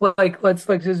 let's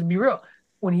just be real.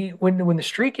 When the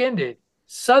streak ended,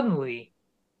 suddenly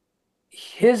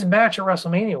his match at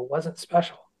WrestleMania wasn't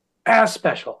special. As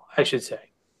special, I should say.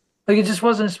 Like it just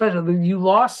wasn't special. You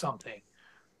lost something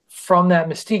from that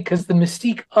mystique because the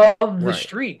mystique of the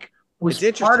streak was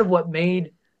part of what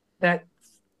made that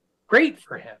great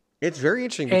for him. It's very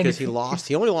interesting because he lost.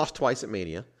 He only lost twice at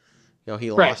Mania. He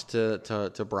lost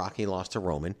to Brock. He lost to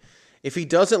Roman. If he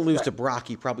doesn't lose to Brock,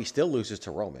 he probably still loses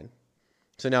to Roman.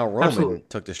 So now Roman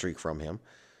took the streak from him.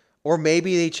 Or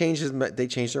maybe they changed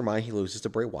their mind. He loses to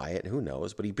Bray Wyatt. Who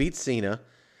knows? But he beats Cena.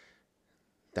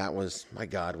 That was, my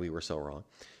God, we were so wrong.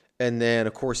 And then,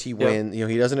 of course, he wins.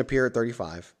 He doesn't appear at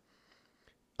 35.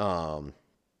 And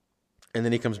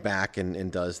then he comes back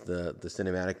and does the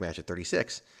cinematic match at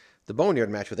 36. The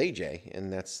Boneyard match with AJ.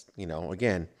 And that's,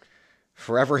 again,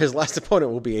 forever his last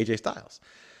opponent will be AJ Styles.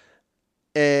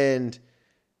 And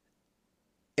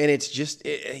it's just,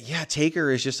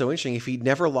 Taker is just so interesting. If he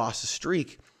never lost a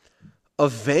streak,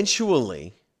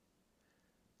 eventually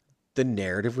the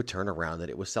narrative would turn around that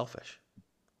it was selfish.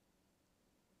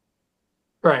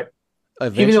 Right.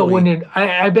 Eventually, even though it wouldn't,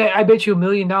 I bet you $1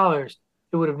 million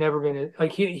it would have never been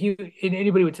like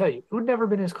anybody would tell you it would never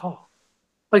been his call.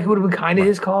 Like it would have been kind of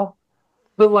his call,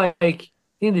 but like at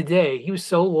the end of the day, he was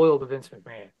so loyal to Vince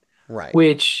McMahon. Right.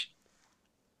 Which,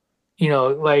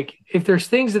 like if there's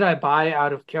things that I buy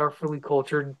out of carefully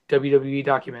cultured WWE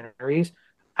documentaries,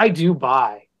 I do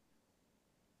buy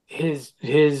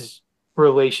his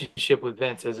relationship with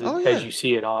Vince as you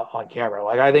see it on camera.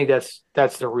 Like I think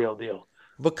that's the real deal.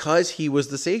 Because he was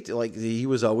the safety, like he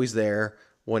was always there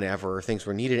whenever things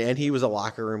were needed, and he was a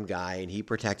locker room guy, and he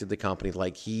protected the company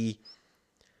like he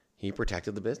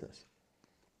protected the business.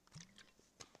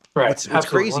 Right. What's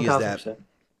crazy 1,000%. Is that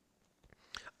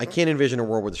I can't envision a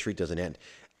world where the streak doesn't end.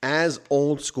 As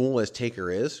old school as Taker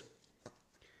is,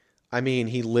 I mean,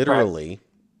 he literally,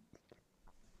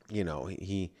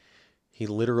 he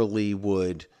literally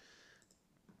would,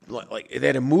 like, they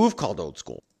had a move called Old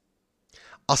School.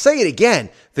 I'll say it again.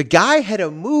 The guy had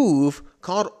a move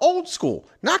called Old School.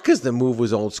 Not because the move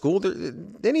was old school,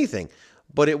 anything,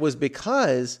 but it was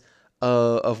because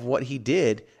of what he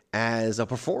did as a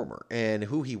performer and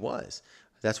who he was.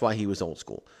 That's why he was old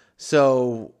school.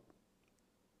 So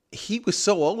he was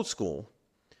so old school,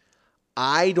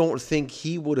 I don't think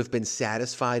he would have been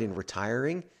satisfied in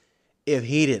retiring if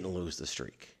he didn't lose the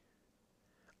streak.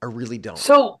 I really don't.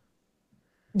 So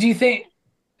you think,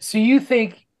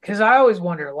 because I always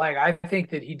wonder, like, I think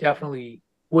that he definitely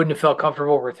wouldn't have felt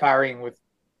comfortable retiring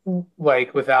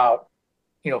without,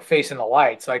 facing the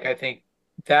lights. Like, I think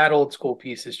that old school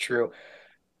piece is true.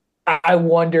 I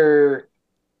wonder,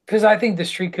 because I think the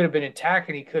streak could have been intact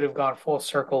and he could have gone full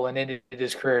circle and ended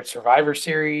his career at Survivor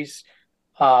Series.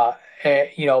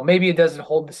 Maybe it doesn't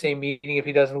hold the same meaning if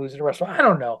he doesn't lose the rest. I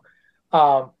don't know.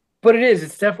 But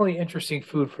it's definitely interesting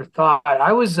food for thought.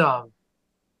 I was,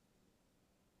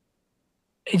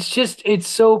 it's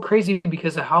so crazy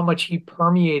because of how much he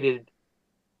permeated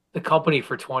the company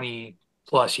for 20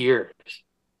 plus years,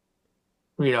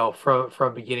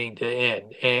 from beginning to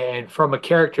end, and from a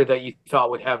character that you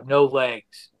thought would have no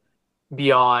legs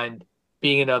beyond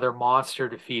being another monster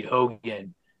to feed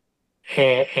Hogan.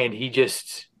 And he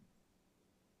just,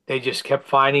 they just kept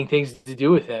finding things to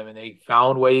do with him, and they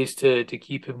found ways to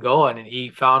keep him going, and he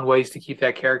found ways to keep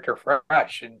that character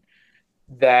fresh, and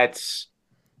that's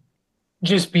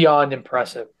just beyond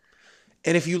impressive.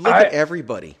 And if you look at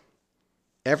everybody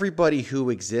who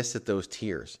exists at those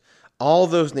tiers, all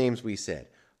those names we said,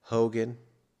 Hogan,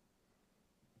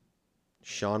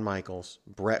 Shawn Michaels,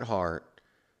 Bret Hart,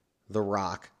 The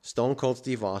Rock, Stone Cold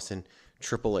Steve Austin,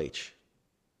 Triple H.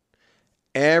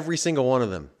 Every single one of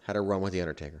them had a run with The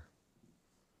Undertaker.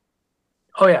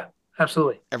 Oh, yeah,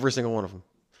 absolutely. Every single one of them.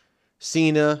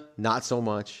 Cena, not so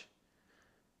much.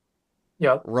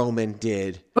 Yeah. Roman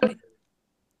did. But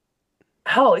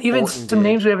hell, even Orton some did.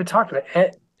 names we haven't talked about.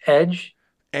 Edge.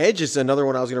 Edge is another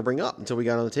one I was going to bring up until we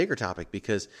got on the Taker topic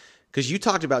because you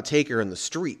talked about Taker and the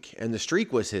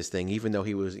streak was his thing, even though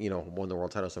he was, won the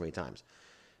world title so many times.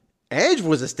 Edge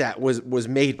was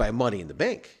made by Money in the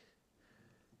Bank.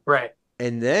 Right.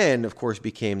 And then, of course,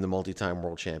 became the multi-time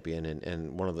world champion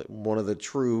and one of the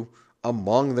true,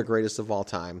 among the greatest of all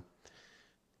time.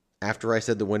 After I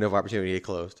said the window of opportunity had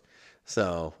closed.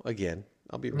 So, again,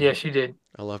 I'll be wrong. Yes, you did.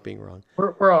 I love being wrong.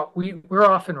 We're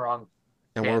often wrong.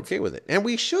 And we're okay with it. And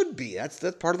we should be. That's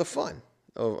part of the fun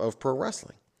of pro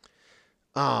wrestling.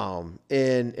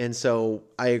 And so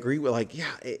I agree with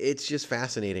it's just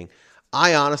fascinating.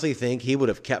 I honestly think he would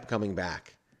have kept coming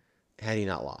back had he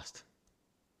not lost.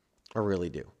 I really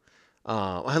do.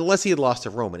 Unless he had lost to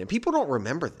Roman. And people don't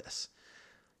remember this.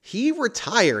 He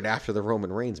retired after the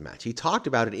Roman Reigns match. He talked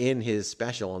about it in his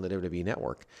special on the WWE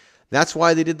Network. That's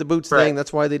why they did the boots thing.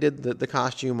 That's why they did the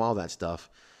costume, all that stuff.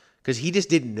 Because he just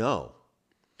didn't know.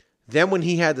 Then when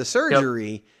he had the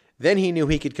surgery, then he knew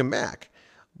he could come back.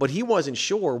 But he wasn't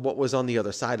sure what was on the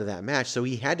other side of that match. So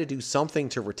he had to do something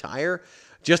to retire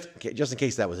just in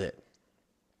case that was it.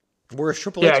 Whereas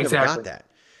Triple H never got that.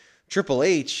 Triple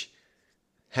H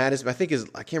had I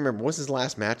can't remember, was his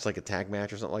last match like a tag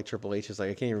match or something like Triple H? I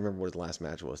can't even remember what his last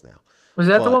match was now. Was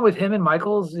that the one with him and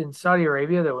Michaels in Saudi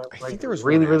Arabia that went was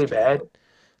really, really bad?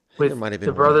 With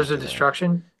the Brothers of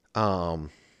Destruction? I'll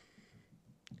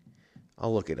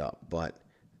look it up, but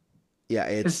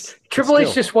yeah, Triple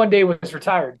H just one day was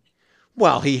retired.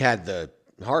 Well, he had the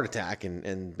heart attack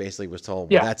and basically was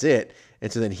told, well, that's it. And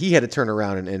so then he had to turn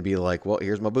around and be like, well,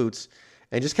 here's my boots.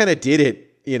 And just kind of did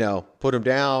it, put him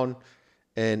down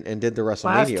and did the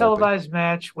WrestleMania. Last televised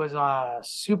match was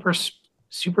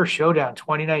Super Showdown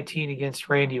 2019 against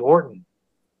Randy Orton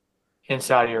in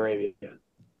Saudi Arabia,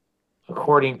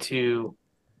 according to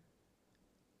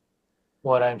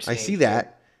what I'm seeing. I see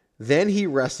that. Then he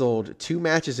wrestled 2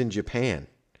 matches in Japan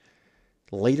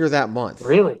later that month.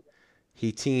 Really?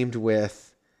 He teamed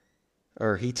with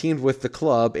the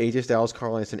Club, AJ Styles,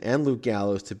 Carl Anderson, and Luke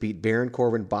Gallows to beat Baron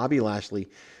Corbin, Bobby Lashley,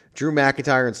 Drew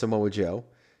McIntyre, and Samoa Joe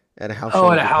at a house show.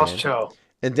 Oh, at a house show.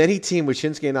 And then he teamed with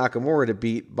Shinsuke Nakamura to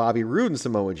beat Bobby Roode and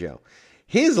Samoa Joe.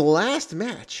 His last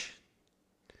match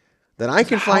that I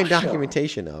can find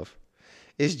documentation of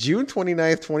is June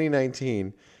 29th,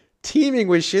 2019, teaming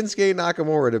with Shinsuke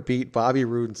Nakamura to beat Bobby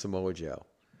Roode and Samoa Joe.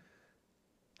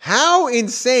 How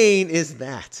insane is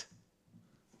that?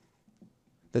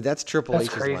 That's Triple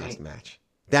H's last match.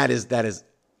 That is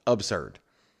absurd.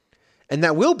 And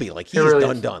that will be he's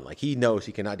really done. He knows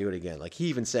he cannot do it again. He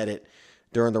even said it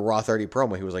during the Raw 30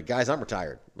 promo. He was like, guys, I'm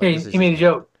retired. He made a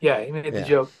joke. Yeah, he made the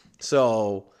joke.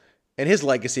 So, and his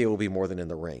legacy will be more than in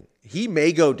the ring. He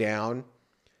may go down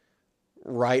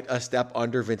right a step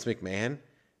under Vince McMahon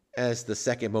as the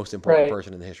second most important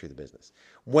person in the history of the business.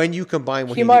 When you combine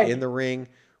what he did in the ring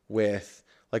with,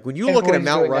 when you look at a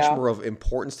Mount Rushmore of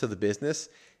importance to the business,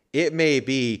 it may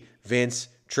be Vince,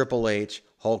 Triple H,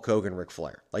 Hulk Hogan, Ric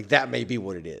Flair. That may be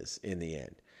what it is in the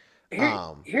end.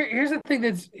 Here's the thing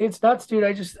it's nuts, dude.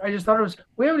 I just thought it was.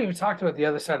 We haven't even talked about the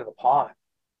other side of the pond.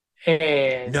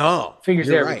 And figures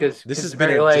there right. Because this has been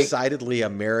a decidedly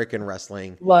American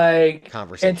wrestling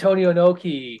conversation. Antonio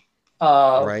Inoki,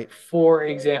 right? For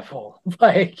example,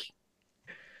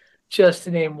 just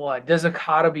to name one. Does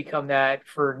Okada become that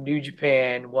for New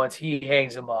Japan once he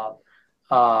hangs him up?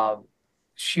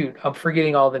 Shoot, I'm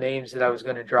forgetting all the names that I was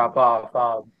going to drop off.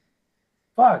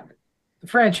 The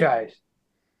franchise.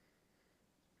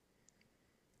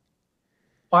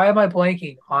 Why am I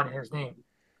blanking on his name?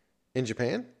 In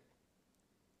Japan?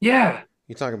 Yeah.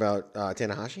 You talking about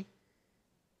Tanahashi?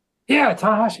 Yeah,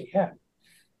 Tanahashi, yeah.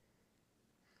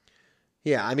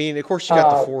 Yeah, I mean, of course, you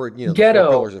got the four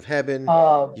pillars of heaven.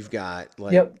 You've got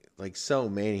so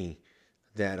many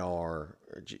that are,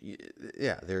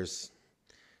 there's,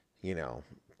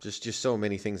 just so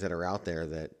many things that are out there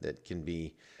that can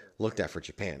be looked at for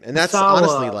Japan, and that's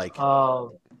honestly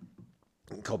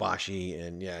Kobashi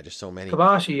and just so many.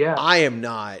 Kobashi, yeah. I am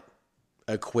not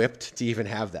equipped to even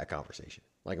have that conversation.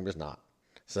 Like, I'm just not.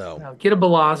 So No, get a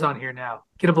Balaz on here now.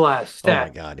 Get a Balaz. Stat. Oh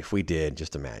my God, if we did,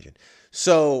 just imagine.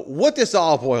 So what this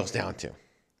all boils down to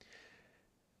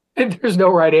There's no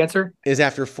right answer. is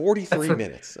after 43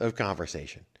 minutes of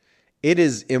conversation, it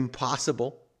is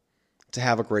impossible to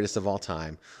have a greatest of all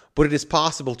time, but it is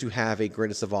possible to have a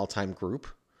greatest of all time group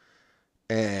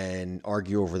and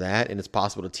argue over that. And it's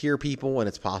possible to tier people, and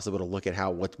it's possible to look at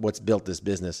how what's built this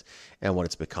business and what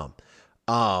it's become.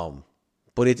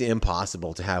 But it's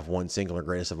impossible to have one singular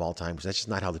greatest of all time because that's just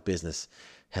not how the business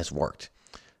has worked.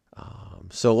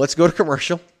 So let's go to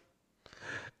commercial,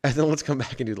 and then let's come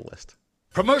back and do the list.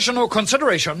 Promotional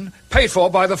consideration paid for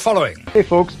by the following. Hey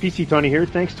folks, PC Tony here.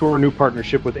 Thanks to our new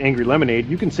partnership with Angry Lemonade,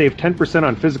 you can save 10%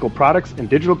 on physical products and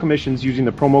digital commissions using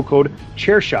the promo code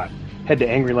ChairShot. Head to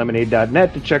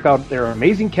angrylemonade.net to check out their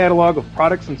amazing catalog of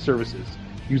products and services.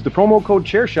 Use the promo code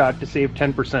ChairShot to save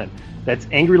 10%. That's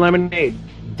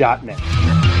angrylemonade.net.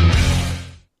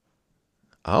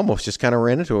 I almost just kind of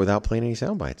ran into it without playing any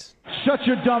sound bites. Shut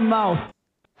your dumb mouth.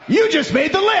 You just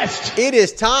made the list. It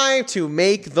is time to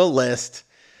make the list.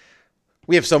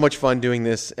 We have so much fun doing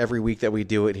this every week that we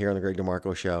do it here on the Greg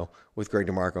DeMarco Show with Greg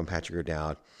DeMarco and Patrick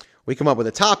O'Dowd. We come up with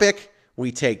a topic,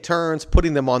 we take turns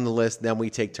putting them on the list, then we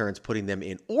take turns putting them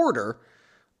in order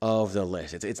of the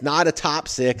list. It's not a top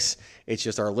six. It's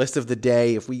just our list of the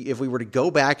day. If we were to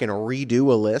go back and redo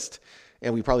a list,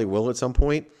 and we probably will at some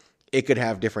point, it could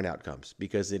have different outcomes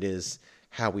because it is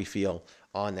how we feel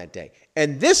on that day.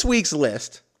 And this week's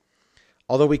list,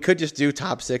 although we could just do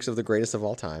top six of the greatest of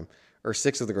all time, or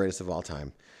six of the greatest of all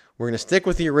time, we're going to stick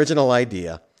with the original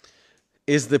idea,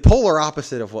 is the polar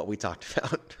opposite of what we talked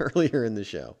about earlier in the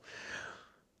show.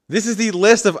 This is the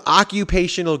list of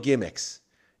occupational gimmicks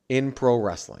in pro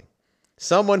wrestling.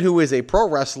 Someone who is a pro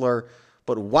wrestler,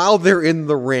 but while they're in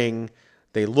the ring,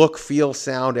 they look, feel,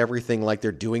 sound, everything like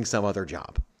they're doing some other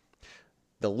job.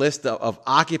 The list of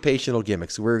occupational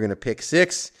gimmicks. We're going to pick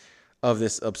six of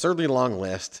this absurdly long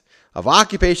list of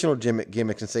occupational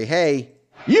gimmicks and say, hey,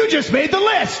 you just made the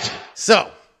list.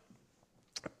 So,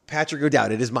 Patrick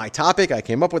O'Dowd, it is my topic. I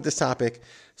came up with this topic.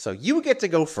 So you get to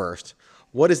go first.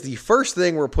 What is the first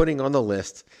thing we're putting on the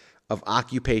list of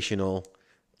occupational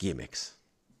gimmicks?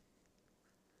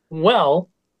 Well,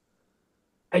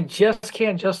 I just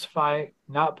can't justify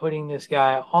not putting this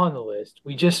guy on the list.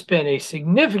 We just spent a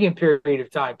significant period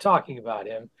of time talking about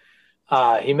him.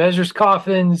 He measures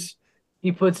coffins.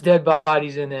 He puts dead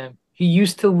bodies in them. He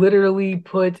used to literally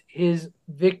put his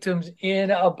victims in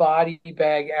a body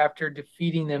bag after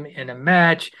defeating them in a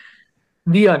match.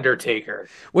 The Undertaker.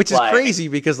 Which is crazy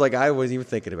because, I wasn't even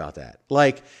thinking about that.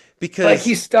 Because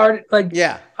he started,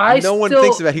 no one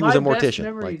thinks about he was a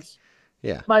mortician.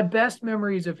 My best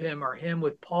memories of him are him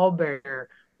with Paul Bearer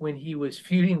when he was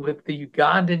feuding with the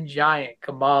Ugandan giant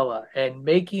Kamala and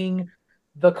making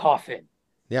the coffin.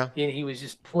 Yeah. And he was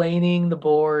just planing the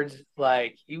boards.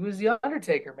 He was the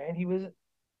Undertaker, man.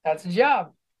 That's a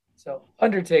job. So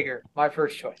Undertaker, my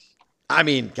first choice. I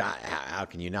mean, God, how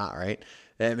can you not, right?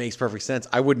 That makes perfect sense.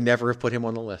 I would never have put him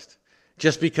on the list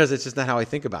just because it's just not how I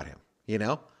think about him, you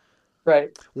know?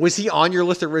 Right. Was he on your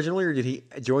list originally or did he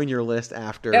join your list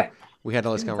after we had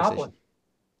all this conversation?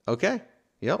 Okay.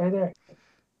 Yep. Right there.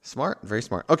 Smart. Very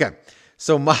smart. Okay.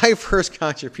 So my first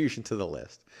contribution to the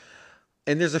list,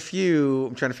 and there's a few,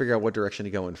 I'm trying to figure out what direction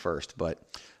to go in first, but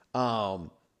I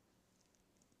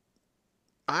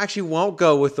actually won't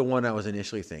go with the one I was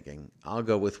initially thinking. I'll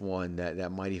go with one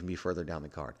that might even be further down the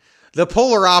card. The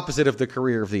polar opposite of the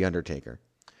career of The Undertaker.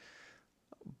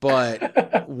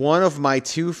 But one of my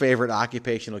two favorite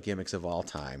occupational gimmicks of all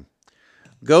time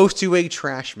goes to a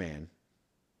trash man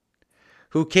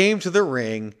who came to the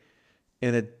ring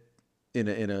in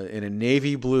a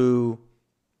navy blue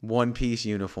one-piece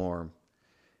uniform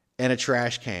and a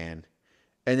trash can.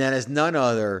 And that is none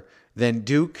other than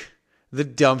Duke the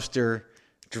Dumpster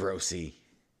Droese.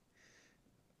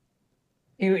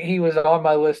 He was on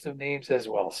my list of names as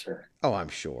well, sir. Oh, I'm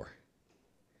sure.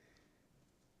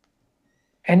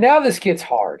 And now this gets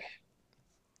hard.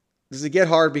 Does it get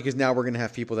hard because now we're going to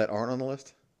have people that aren't on the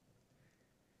list?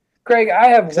 Greg, I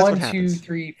have 1, 2,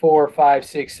 3, 4, 5,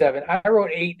 6, 7. I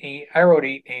wrote eight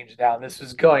names down. This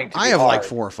was going to be I have hard.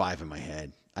 4 or 5 in my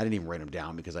head. I didn't even write them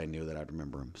down because I knew that I'd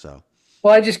remember them. So,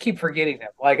 well, I just keep forgetting them.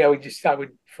 I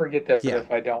would forget them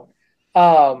if I don't.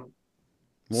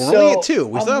 We're only at 2.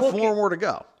 We still have 4 more to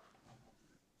go.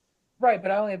 Right,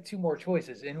 but I only have 2 more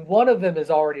choices, and one of them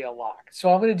is already a lock.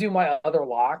 So I'm going to do my other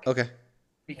lock. Okay.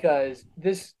 Because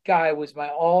this guy was my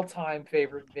all-time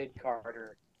favorite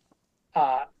mid-carder,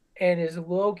 and is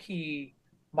low-key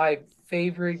my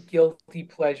favorite guilty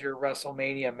pleasure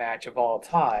WrestleMania match of all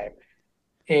time.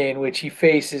 in which he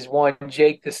faces one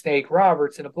Jake the Snake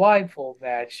Roberts in a blindfold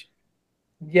match.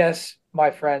 Yes, my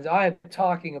friends, I am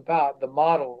talking about the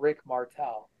model Rick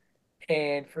Martel.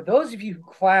 And for those of you who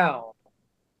clown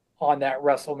on that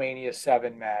WrestleMania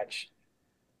 7 match,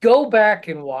 go back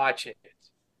and watch it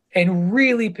and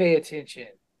really pay attention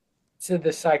to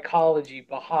the psychology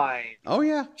behind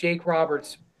Jake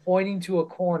Roberts pointing to a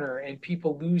corner and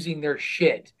people losing their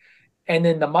shit. And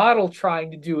then the model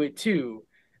trying to do it too.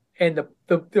 And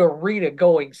the arena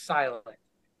going silent.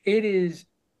 It is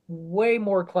way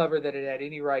more clever than it had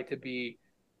any right to be.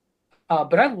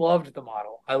 But I loved the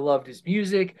model. I loved his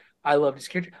music. I loved his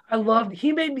character.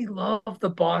 He made me love the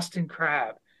Boston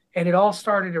Crab. And it all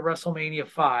started at WrestleMania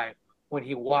 5 when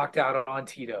he walked out on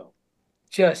Tito.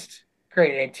 Just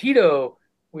great. And Tito,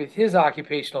 with his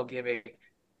occupational gimmick,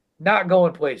 not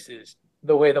going places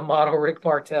the way the model Rick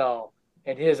Martel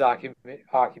and his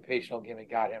occupational gimmick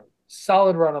got him.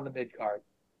 Solid run on the mid card.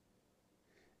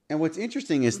 And what's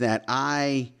interesting is that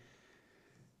I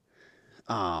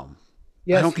don't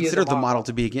consider the model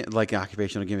to be like an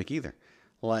occupational gimmick either.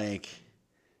 Like,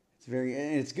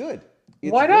 it's good.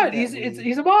 Why not?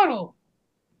 He's a model.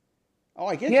 Oh,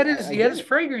 I get it. He had his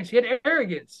fragrance. He had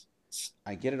arrogance.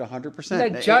 I get it 100%.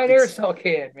 That giant aerosol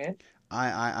can, man.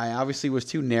 I obviously was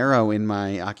too narrow in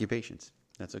my occupations.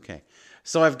 That's okay.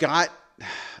 So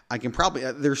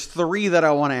there's 3 that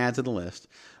I want to add to the list,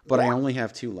 but I only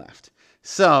have 2 left.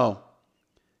 So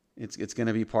it's going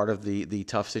to be part of the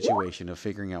tough situation of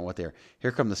figuring out what they're.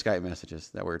 Here come the Skype messages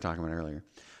that we were talking about earlier.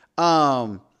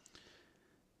 Oh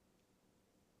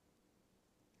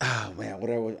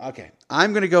man, okay.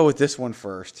 I'm going to go with this one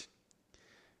first.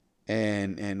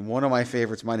 And one of my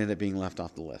favorites might end up being left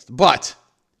off the list. But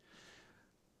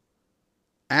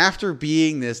after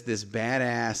being this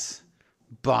badass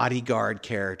bodyguard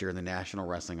character in the National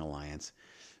Wrestling Alliance,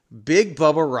 Big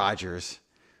Bubba Rogers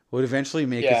would eventually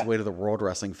make his way to the World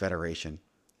Wrestling Federation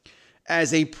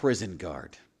as a prison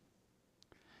guard.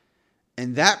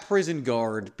 And that prison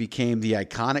guard became the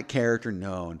iconic character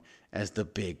known as the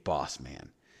Big Boss Man.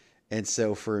 And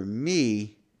so for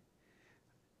me,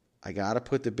 I got to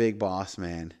put the Big Boss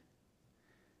Man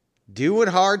doing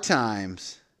hard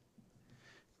times,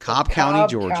 Cobb County,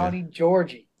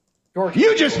 Georgia.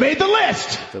 You just made the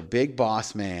list. The Big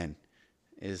Boss Man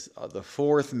is the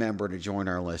 4th member to join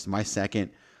our list. My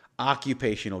second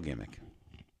occupational gimmick.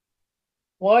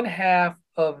 One half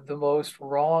of the most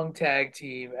wrong tag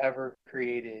team ever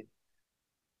created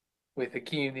with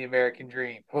Akeem the American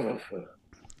Dream.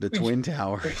 The Twin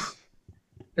Towers.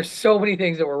 There's so many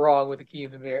things that were wrong with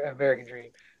Akeem the American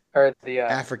Dream. Or the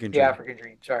African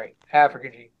Dream. Sorry.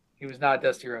 African Dream. He was not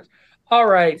Dusty Rhodes. All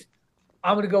right.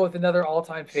 I'm going to go with another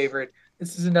all-time favorite.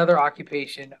 This is another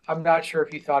occupation. I'm not sure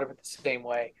if you thought of it the same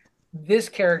way. This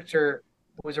character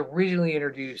was originally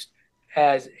introduced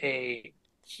as a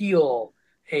heel,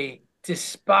 a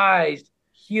despised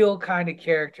heel kind of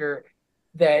character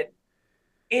that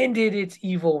ended its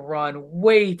evil run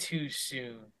way too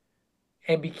soon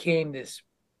and became this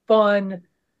fun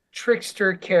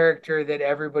trickster character that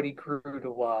everybody grew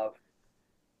to love.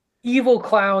 Evil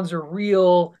clowns are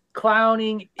real.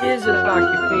 Clowning is an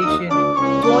occupation.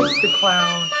 Doink the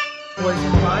Clown was,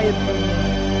 in my opinion,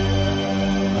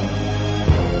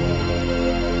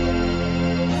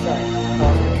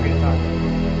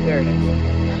 there it is.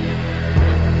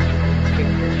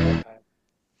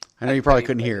 I know you probably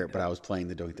couldn't hear it, but I was playing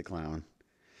the Doink the Clown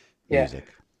music.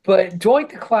 Yeah. But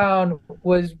Doink the Clown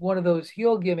was one of those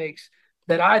heel gimmicks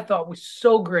that I thought was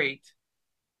so great,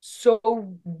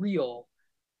 so real.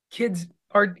 Kids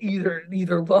are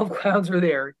either love clowns or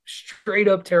they're straight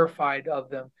up terrified of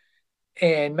them.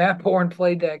 And Matt Bourne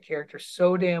played that character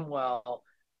so damn well.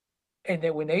 And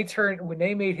then when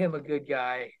they made him a good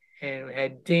guy and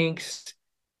had dinks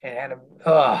and had him,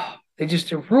 they just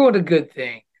ruined a good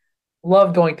thing.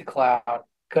 Love Doink the Clown.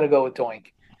 Gonna go with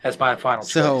Doink as my final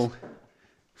choice. So,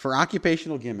 for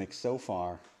occupational gimmicks so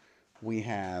far, we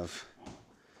have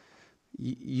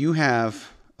you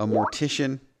have a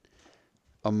mortician,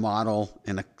 a model,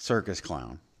 and a circus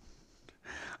clown.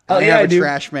 I have a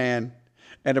trash man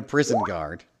and a prison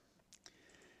guard.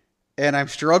 And I'm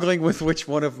struggling with which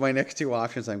one of my next 2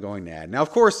 options I'm going to add. Now, of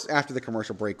course, after the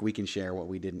commercial break, we can share what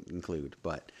we didn't include.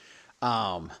 But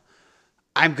I'm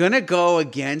going to go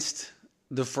against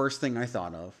the first thing I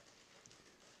thought of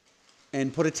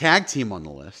and put a tag team on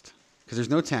the list because there's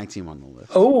no tag team on the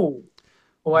list. Oh,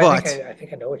 well, I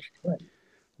think I know what you're doing.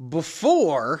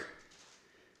 Before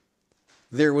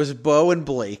there was Bo and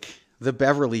Blake, the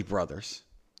Beverly Brothers.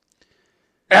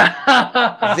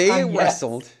 They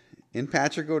wrestled in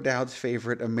Patrick O'Dowd's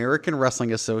favorite American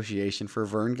Wrestling Association for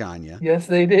Vern Gagne. Yes,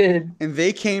 they did. And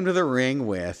they came to the ring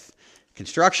with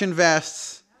construction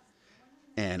vests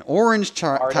and orange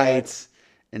tights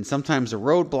and sometimes a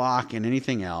roadblock and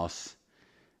anything else.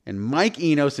 And Mike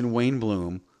Enos and Wayne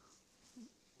Bloom,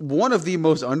 one of the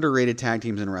most underrated tag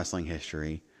teams in wrestling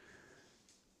history,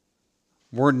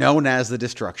 were known as the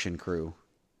Destruction Crew.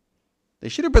 They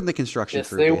should have been the Construction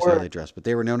Crew based on how they dressed, but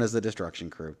they were known as the Destruction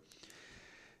Crew.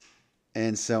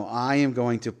 And so I am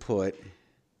going to put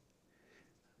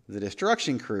the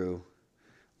Destruction Crew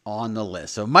on the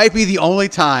list. So it might be the only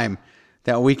time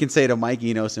that we can say to Mike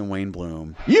Enos and Wayne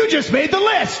Bloom, "You just made the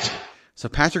list!" So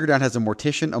Patrick O'Dowd has a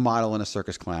mortician, a model, and a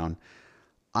circus clown.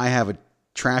 I have a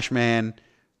trash man,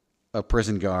 a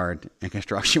prison guard, and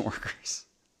construction workers.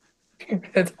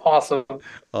 That's awesome.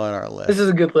 On our list. This is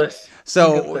a good list.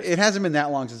 So it hasn't been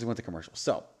that long since we went to commercial.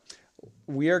 So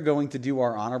we are going to do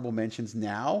our honorable mentions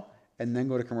now and then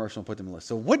go to commercial and put them in the list.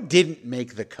 So what didn't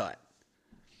make the cut?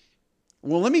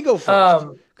 Well, let me go first.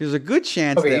 Because there's a good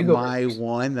chance that my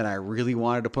one that I really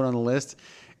wanted to put on the list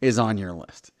is on your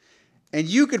list. And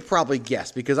you could probably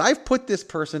guess because I've put this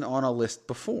person on a list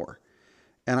before.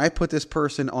 And I put this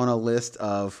person on a list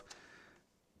of,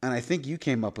 and I think you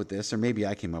came up with this, or maybe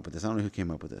I came up with this. I don't know who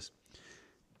came up with this.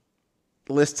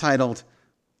 List titled,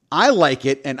 "I Like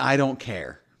It and I Don't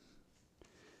Care."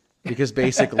 Because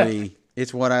basically,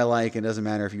 it's what I like. It doesn't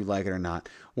matter if you like it or not.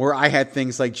 Where I had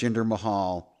things like Jinder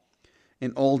Mahal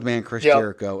and Old Man Chris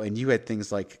Jericho, and you had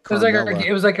things like Carmella.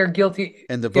 It was like our guilty,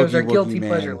 and the Boogie guilty Man,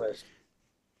 pleasure list.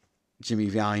 Jimmy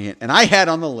Valiant. And I had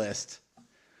on the list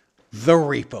the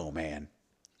Repo Man.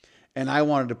 And I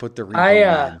wanted to put the Repo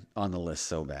Man on the list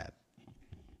so bad.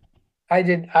 I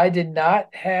did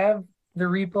not have the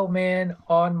Repo Man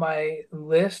on my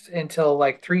list until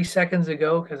like 3 seconds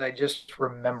ago because I just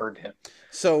remembered him.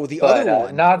 So the other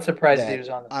one, not surprised he was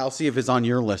on. I'll see if it's on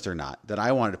your list or not. That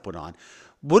I wanted to put on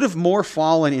would have more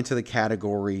fallen into the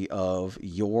category of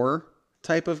your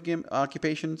type of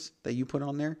occupations that you put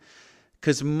on there.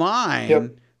 Because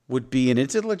mine would be, and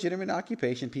it's a legitimate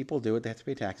occupation. People do it. They have to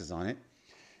pay taxes on it.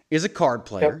 Is a card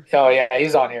player. Oh, yeah.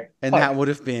 He's on here. And that would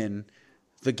have been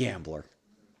the gambler.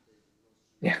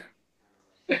 Yeah.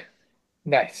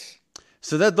 Nice.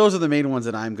 So those are the main ones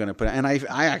that I'm going to put. And I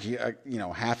actually,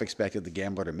 half expected the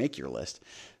gambler to make your list.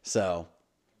 So.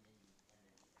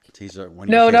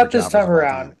 Not this time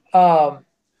around. Well,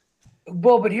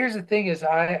 but here's the thing is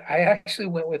I actually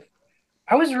went with,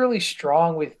 I was really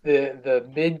strong with the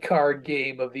mid-card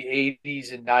game of the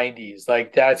 80s and 90s.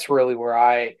 Like, that's really where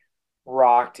I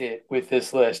rocked it with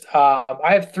this list. I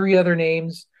have 3 other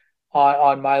names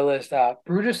on my list.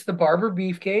 Brutus the Barber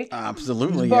Beefcake.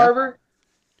 Absolutely, Barber,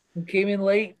 who came in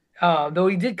late. Though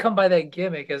he did come by that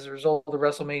gimmick as a result of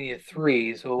WrestleMania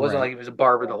 3, so it wasn't like he was a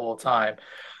barber the whole time.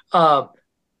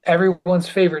 Everyone's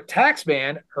favorite tax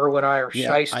man, Erwin Irish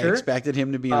Shyster. I expected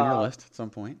him to be on your list at some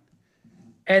point.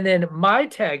 And then my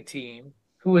tag team,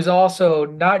 who was also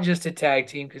not just a tag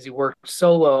team because he worked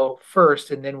solo first,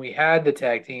 and then we had the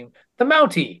tag team, the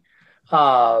Mountie.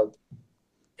 And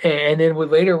then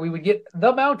later we would get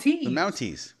the Mounties. The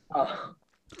Mounties.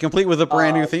 Complete with a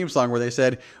brand new theme song where they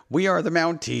said, "We are the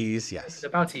Mounties." Yes. The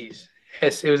Mounties.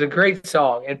 Yes, it was a great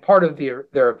song and part of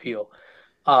their appeal.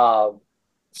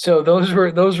 So those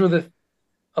were the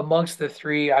amongst the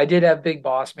 3. I did have Big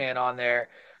Boss Man on there.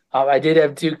 I did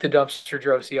have Duke the Dumpster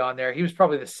Drosy on there. He was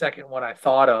probably the second one I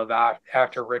thought of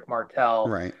after Rick Martel.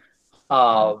 Right.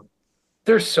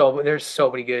 There's so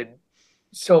many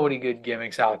good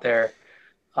gimmicks out there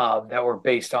that were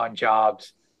based on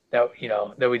jobs that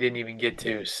we didn't even get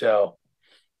to. So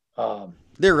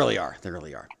there really are.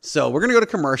 So we're gonna go to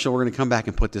commercial. We're gonna come back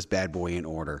and put this bad boy in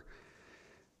order.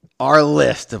 Our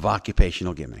list of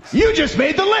occupational gimmicks. You just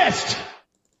made the list.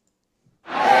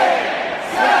 8,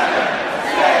 7,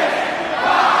 6,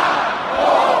 5,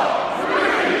 4,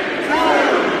 3, 2,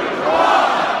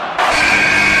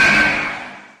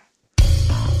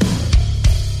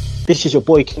 1. This is your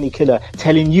boy Kenny Killer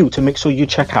telling you to make sure you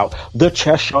check out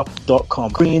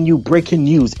thechairshot.com, bringing you breaking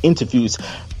news, interviews,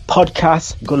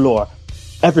 podcasts galore,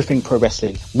 everything pro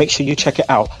wrestling. Make sure you check it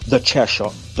out,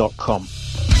 thechairshot.com.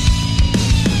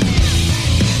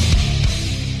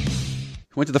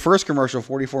 Went to the first commercial,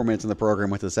 44 minutes in the program.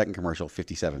 Went to the second commercial,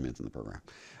 57 minutes in the program.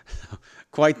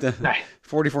 Quite the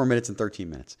 44 minutes and 13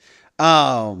 minutes.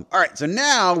 All right, so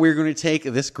now we're going to take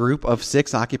this group of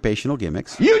 6 occupational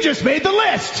gimmicks. You just made the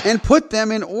list! And put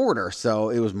them in order.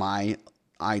 So it was my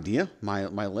idea, my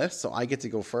list, so I get to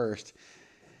go first.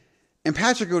 And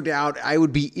Patrick O'Dowd, I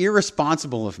would be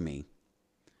irresponsible of me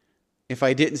if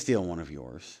I didn't steal one of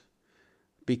yours.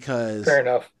 because fair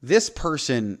enough. This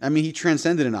person, I mean, he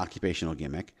transcended an occupational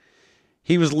gimmick.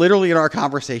 He was literally in our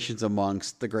conversations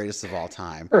amongst the greatest of all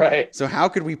time. Right. So how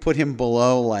could we put him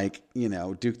below, like, you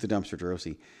know, Duke the Dumpster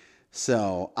Droese?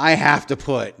 So I have to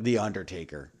put The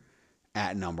Undertaker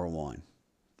at number 1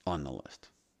 on the list.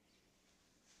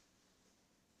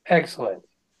 Excellent.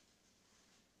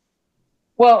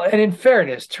 Well, and in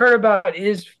fairness, turnabout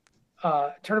is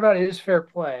fair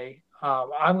play.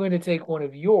 I'm going to take one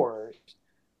of yours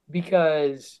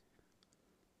because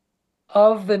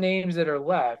of the names that are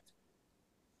left,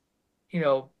 you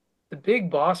know, the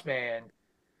Big Boss Man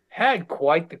had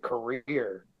quite the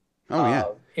career. Oh yeah.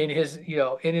 In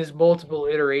his multiple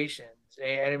iterations,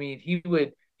 and I mean, he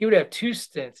would have 2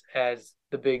 stints as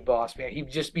the Big Boss Man. He'd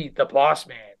just be the Boss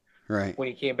Man, right, when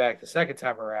he came back the second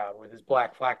time around with his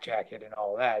black flak jacket and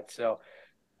all that. So,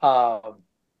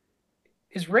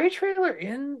 is Ray Traylor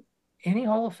in any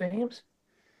Hall of Fames?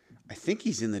 I think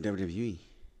he's in the WWE.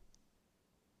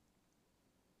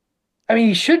 I mean,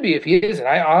 he should be if he isn't.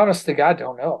 I honest to God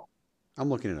don't know. I'm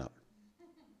looking it up.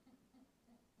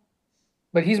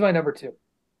 But he's my number 2.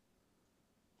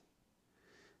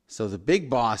 So the Big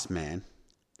Boss Man,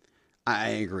 I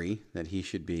agree that he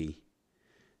should be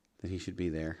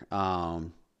there.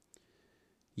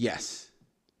 Yes.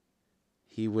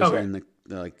 He was in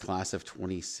the class of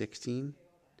 2016.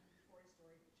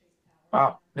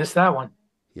 Wow, missed that one.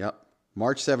 Yep.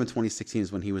 March 7, 2016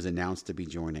 is when he was announced to be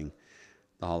joining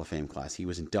the Hall of Fame class. He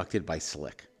was inducted by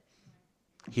Slick.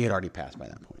 He had already passed by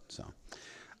that point, so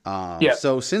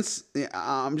So since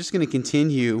I'm just going to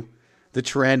continue the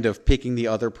trend of picking the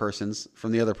other person's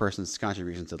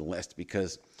contributions to the list,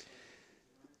 because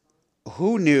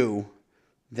who knew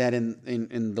that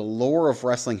in the lore of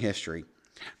wrestling history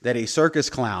that a circus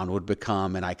clown would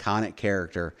become an iconic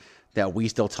character that we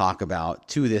still talk about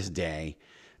to this day,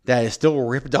 that is still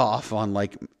ripped off on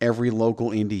like every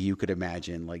local indie you could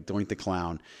imagine. Like Doink the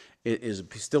Clown is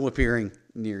still appearing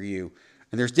near you.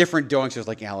 And there's different Doinks. There's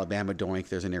like Alabama Doink.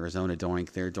 There's an Arizona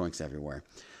Doink. There are Doinks everywhere.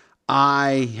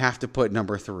 I have to put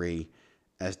number 3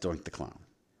 as Doink the Clown.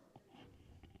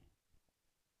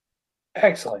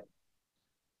 Excellent.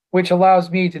 Which allows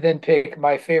me to then pick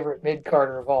my favorite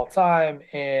mid-carder of all time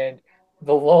and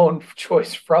the lone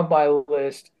choice from my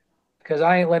list, because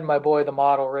I ain't letting my boy, the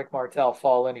model, Rick Martel,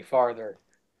 fall any farther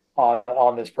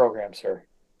on this program, sir.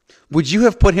 Would you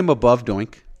have put him above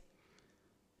Doink?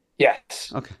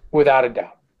 Yes. Okay. Without a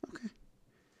doubt. Okay.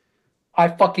 I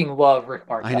fucking love Rick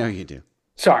Martel. I know you do.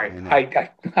 Sorry.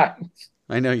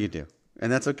 I know you do.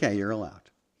 And that's okay. You're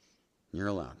allowed. You're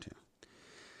allowed to.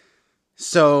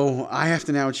 So I have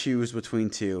to now choose between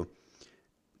two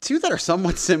that are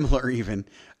somewhat similar even.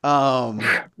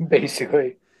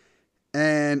 Basically.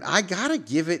 And I got to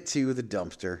give it to the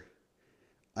Dumpster.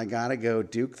 I got to go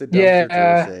Duke the Dumpster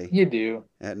Droese. You do.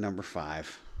 At number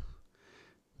 5.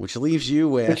 Which leaves you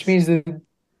with... Which means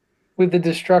with the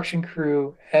Destruction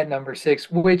Crew at number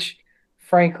 6, which,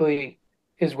 frankly,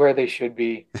 is where they should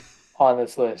be on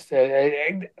this list.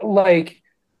 Like,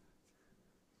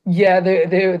 yeah,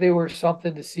 they were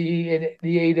something to see in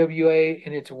the AWA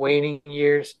in its waning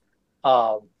years.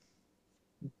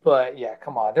 But, yeah,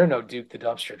 come on. They're no Duke the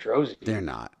Dumpster Droese. They're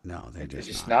not. No, they're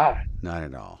just not. Not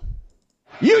at all.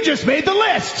 You just made the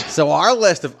list. So our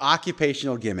list of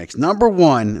occupational gimmicks: number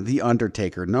 1, The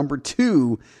Undertaker; number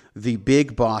 2, The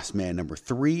Big Boss Man; number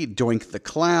 3, Doink the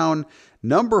Clown;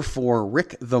 number 4,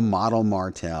 Rick the Model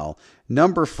Martel;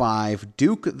 number 5,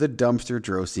 Duke the Dumpster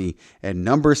Droese; and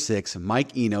number 6,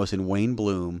 Mike Enos and Wayne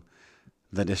Bloom,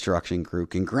 the Destruction Crew.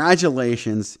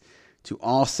 Congratulations to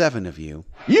all 7 of you.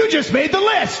 You just made the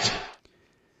list.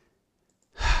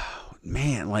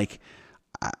 Man, like,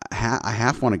 I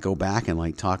half want to go back and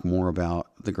like talk more about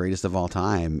the greatest of all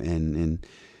time and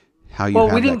how you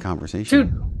have that conversation.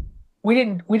 Dude, we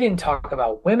didn't talk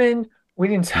about women. We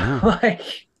didn't talk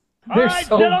like. All right,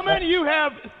 gentlemen, you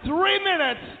have 3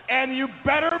 minutes, and you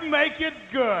better make it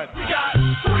good. We got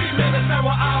 3 minutes and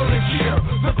we're out of here.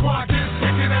 The clock is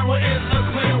ticking and we're in the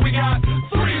clear. We got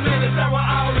 3 minutes and we're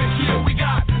out of here. We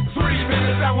got 3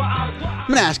 minutes and we're out. I'm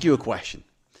going to ask you a question.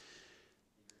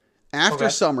 After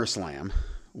SummerSlam,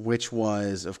 which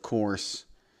was, of course,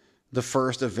 the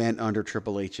first event under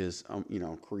Triple H's,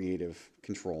 creative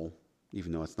control,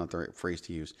 even though it's not the right phrase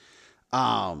to use.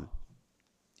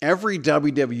 Every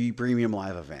WWE Premium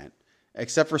Live event,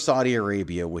 except for Saudi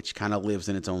Arabia, which kind of lives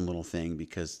in its own little thing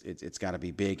because it's got to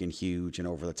be big and huge and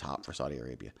over the top for Saudi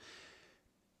Arabia.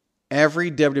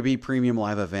 Every WWE Premium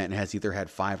Live event has either had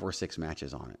 5 or 6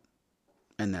 matches on it,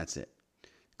 and that's it.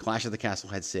 Clash of the Castle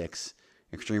had 6.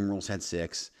 Extreme Rules had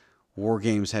 6. War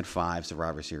Games had 5,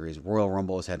 Survivor Series. Royal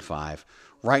Rumble has had 5.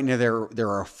 Right now, there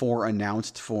are 4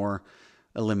 announced for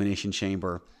Elimination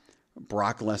Chamber.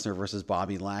 Brock Lesnar versus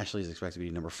Bobby Lashley is expected to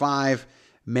be number 5.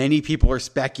 Many people are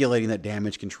speculating that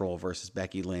Damage Control versus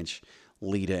Becky Lynch,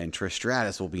 Lita, and Trish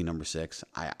Stratus will be number 6.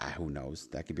 Who knows?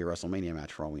 That could be a WrestleMania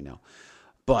match for all we know.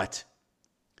 But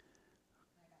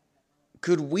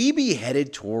could we be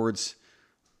headed towards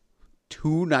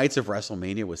 2 nights of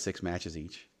WrestleMania with 6 matches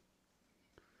each?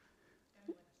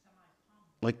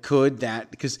 Like, could that,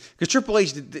 because Triple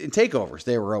H in takeovers,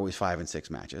 they were always 5 and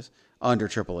 6 matches under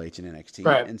Triple H and NXT.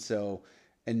 Right.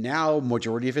 And now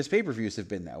majority of his pay-per-views have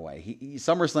been that way.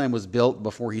 SummerSlam was built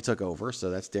before he took over, so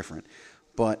that's different.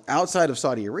 But outside of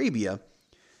Saudi Arabia,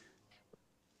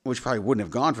 which probably wouldn't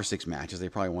have gone for 6 matches, they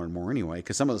probably wanted more anyway,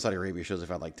 because some of the Saudi Arabia shows have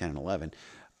had like 10 and 11.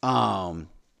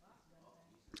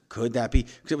 Could that be?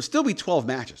 Because it would still be 12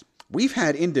 matches. We've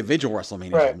had individual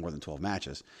WrestleManias with more than 12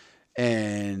 matches.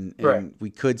 And we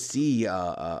could see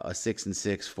a 6 and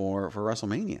 6 for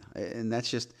WrestleMania. And that's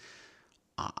just,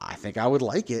 I think I would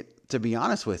like it, to be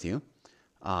honest with you.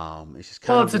 It's just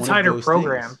kind of it's a tighter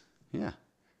program. Things. Yeah.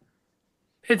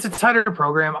 It's a tighter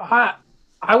program. I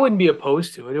wouldn't be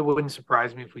opposed to it. It wouldn't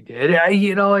surprise me if we did.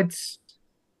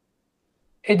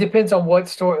 It depends on what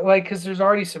story, like, because there's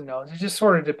already some knowns. It just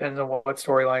sort of depends on what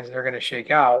storylines they're going to shake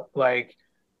out. Like,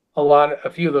 a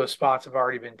few of those spots have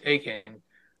already been taken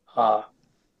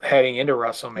heading into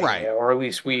WrestleMania, right. Or at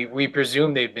least we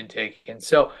presume they've been taken.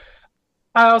 So,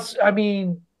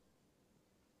 the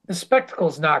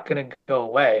spectacle's not going to go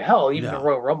away. Hell, even the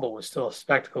Royal Rumble was still a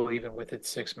spectacle, even with its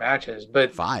 6 matches.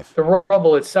 But 5. The Royal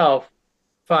Rumble itself,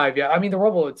 5. Yeah, the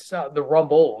Rumble itself, the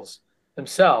Rumbles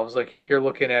themselves, like, you're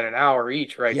looking at an hour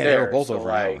each, right there. Yeah, they were both over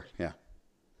an hour. Yeah,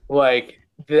 like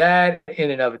that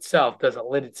in and of itself doesn't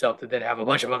lend itself to then have a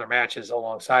bunch of other matches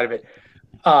alongside of it.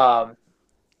 I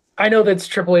know that's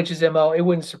Triple H's MO. It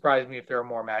wouldn't surprise me if there are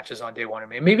more matches on day 1.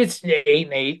 Maybe it's 8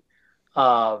 and 8.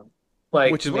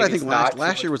 Which is what I think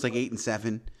last year was like 8 and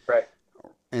 7. Right.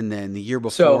 And then the year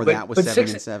before that was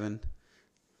 7 and 7.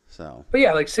 So. But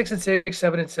yeah, like 6 and 6,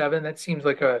 7 and 7. That seems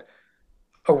like a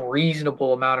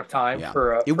reasonable amount of time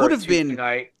for a. It would have been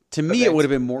night to me. It would have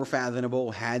been more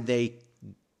fathomable had they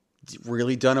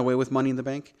really done away with Money in the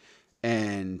Bank,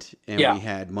 and we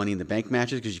had Money in the Bank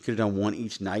matches, because you could have done one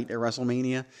each night at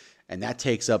WrestleMania, and that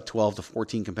takes up 12 to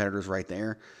 14 competitors right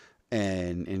there,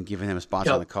 and giving them spots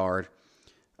on the card.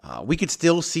 We could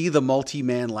still see the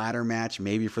multi-man ladder match,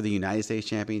 maybe for the United States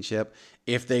Championship,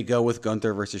 if they go with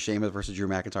Gunther versus Sheamus versus Drew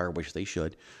McIntyre, which they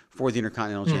should, for the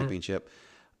Intercontinental Championship.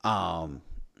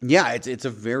 It's a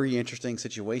very interesting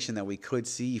situation that we could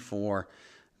see for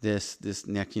this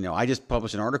next. I just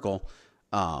published an article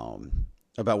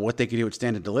about what they could do at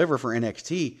Stand and Deliver for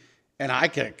NXT, and I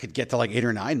could get to like 8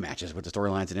 or 9 matches with the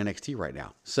storylines in NXT right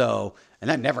now. So, and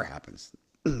that never happens.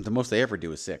 The most they ever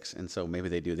do is 6, and so maybe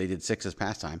they do. They did 6 this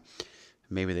past time.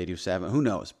 Maybe they do 7. Who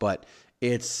knows? But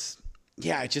it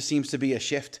just seems to be a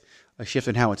shift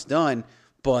in how it's done.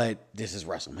 But this is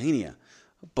WrestleMania.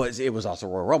 But it was also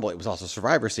Royal Rumble. It was also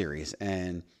Survivor Series,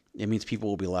 and it means people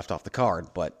will be left off the card.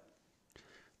 But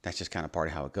that's just kind of part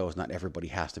of how it goes. Not everybody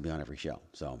has to be on every show.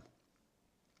 So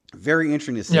very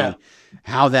interesting to see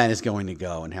how that is going to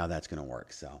go and how that's going to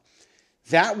work. So.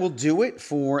 That will do it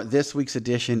for this week's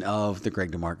edition of the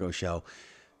Greg DeMarco Show.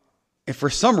 If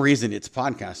for some reason it's a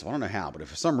podcast, so I don't know how, but if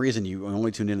for some reason you only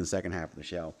tuned in the second half of the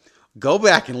show, go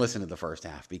back and listen to the first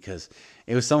half, because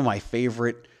it was some of my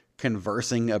favorite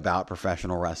conversing about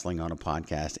professional wrestling on a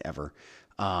podcast ever.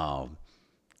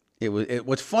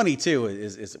 What's funny too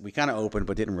is we kind of opened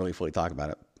but didn't really fully talk about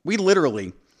it.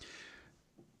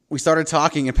 We started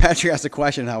talking, and Patrick asked a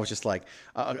question, and I was just like,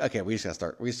 okay, we just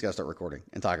gotta start recording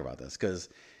and talk about this, because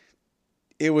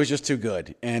it was just too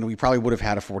good. And we probably would have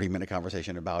had a 40-minute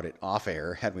conversation about it off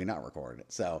air had we not recorded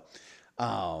it. So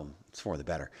it's for the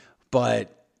better.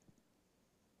 But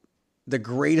the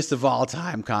greatest of all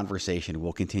time conversation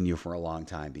will continue for a long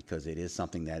time, because it is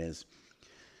something that is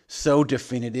so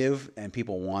definitive, and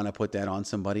people want to put that on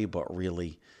somebody, but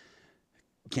really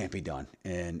can't be done.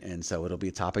 And so it'll be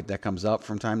a topic that comes up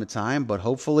from time to time, but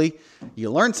hopefully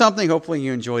you learned something. Hopefully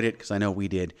you enjoyed it, because I know we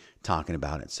did, talking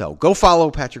about it. So go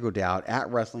follow Patrick O'Dowd at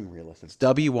Wrestling Realist. It's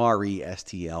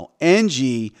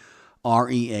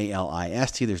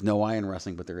WRESTLNGREALIST. There's no I in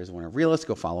wrestling, but there is one in Realist.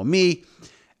 Go follow me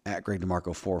at Greg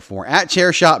DeMarco44 at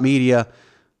Chairshot Media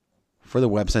for the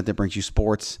website that brings you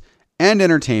sports and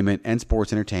entertainment and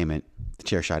sports entertainment,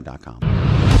 thechairshot.com.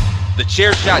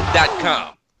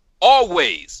 Thechairshot.com.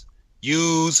 Always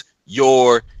use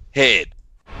your head.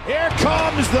 Here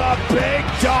comes the big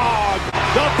dog.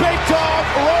 The big dog,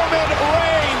 Roman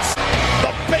Reigns.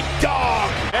 The big dog.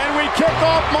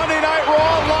 off Monday Night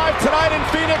Raw live tonight in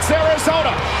Phoenix,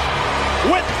 Arizona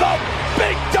with the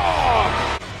big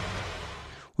dog.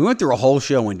 We went through a whole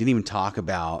show and didn't even talk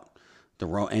about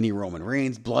any Roman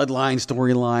Reigns bloodline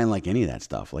storyline, like any of that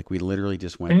stuff. Like we literally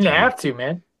just went. Didn't have to,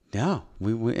 man. No,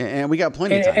 we got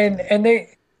plenty of time.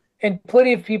 And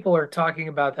plenty of people are talking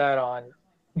about that on,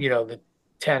 the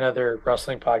 10 other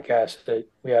wrestling podcasts that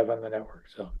we have on the network.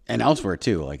 So and elsewhere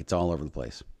too, like it's all over the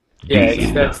place.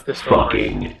 Yeah, that's the story.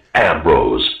 Fucking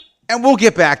Ambrose. And we'll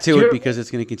get back to it because it's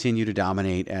going to continue to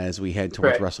dominate as we head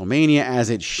towards WrestleMania, as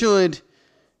it should.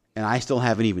 And I still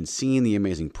haven't even seen the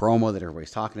amazing promo that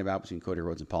everybody's talking about between Cody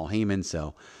Rhodes and Paul Heyman.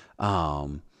 So,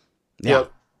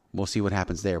 we'll see what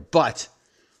happens there. But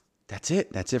that's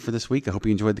it. That's it for this week. I hope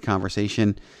you enjoyed the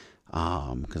conversation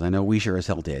because I know we sure as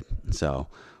hell did. So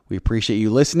we appreciate you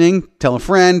listening. Tell a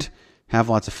friend. Have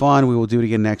lots of fun. We will do it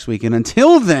again next week. And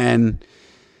until then,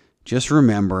 just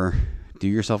remember, do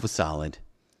yourself a solid.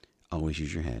 Always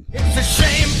use your head. It's a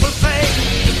shameful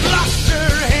fate you've lost your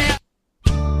head.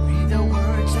 Read the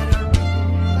words that are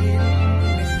written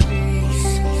in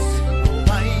faces.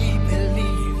 I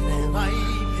believe them, I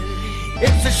believe.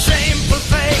 It's a shameful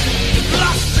fate you've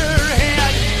lost your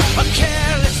head. A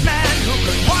careless man who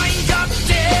could wind up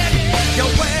dead. You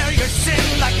wear your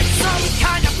sin like it's some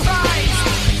kind of prize.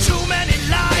 Too many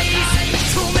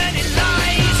lies, too many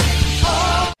lies.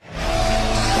 Oh.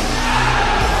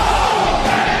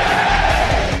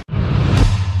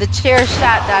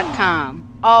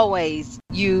 TheChairShot.com. Always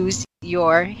use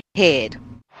your head.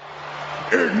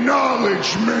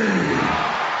 Acknowledge me.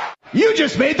 You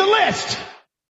just made the list.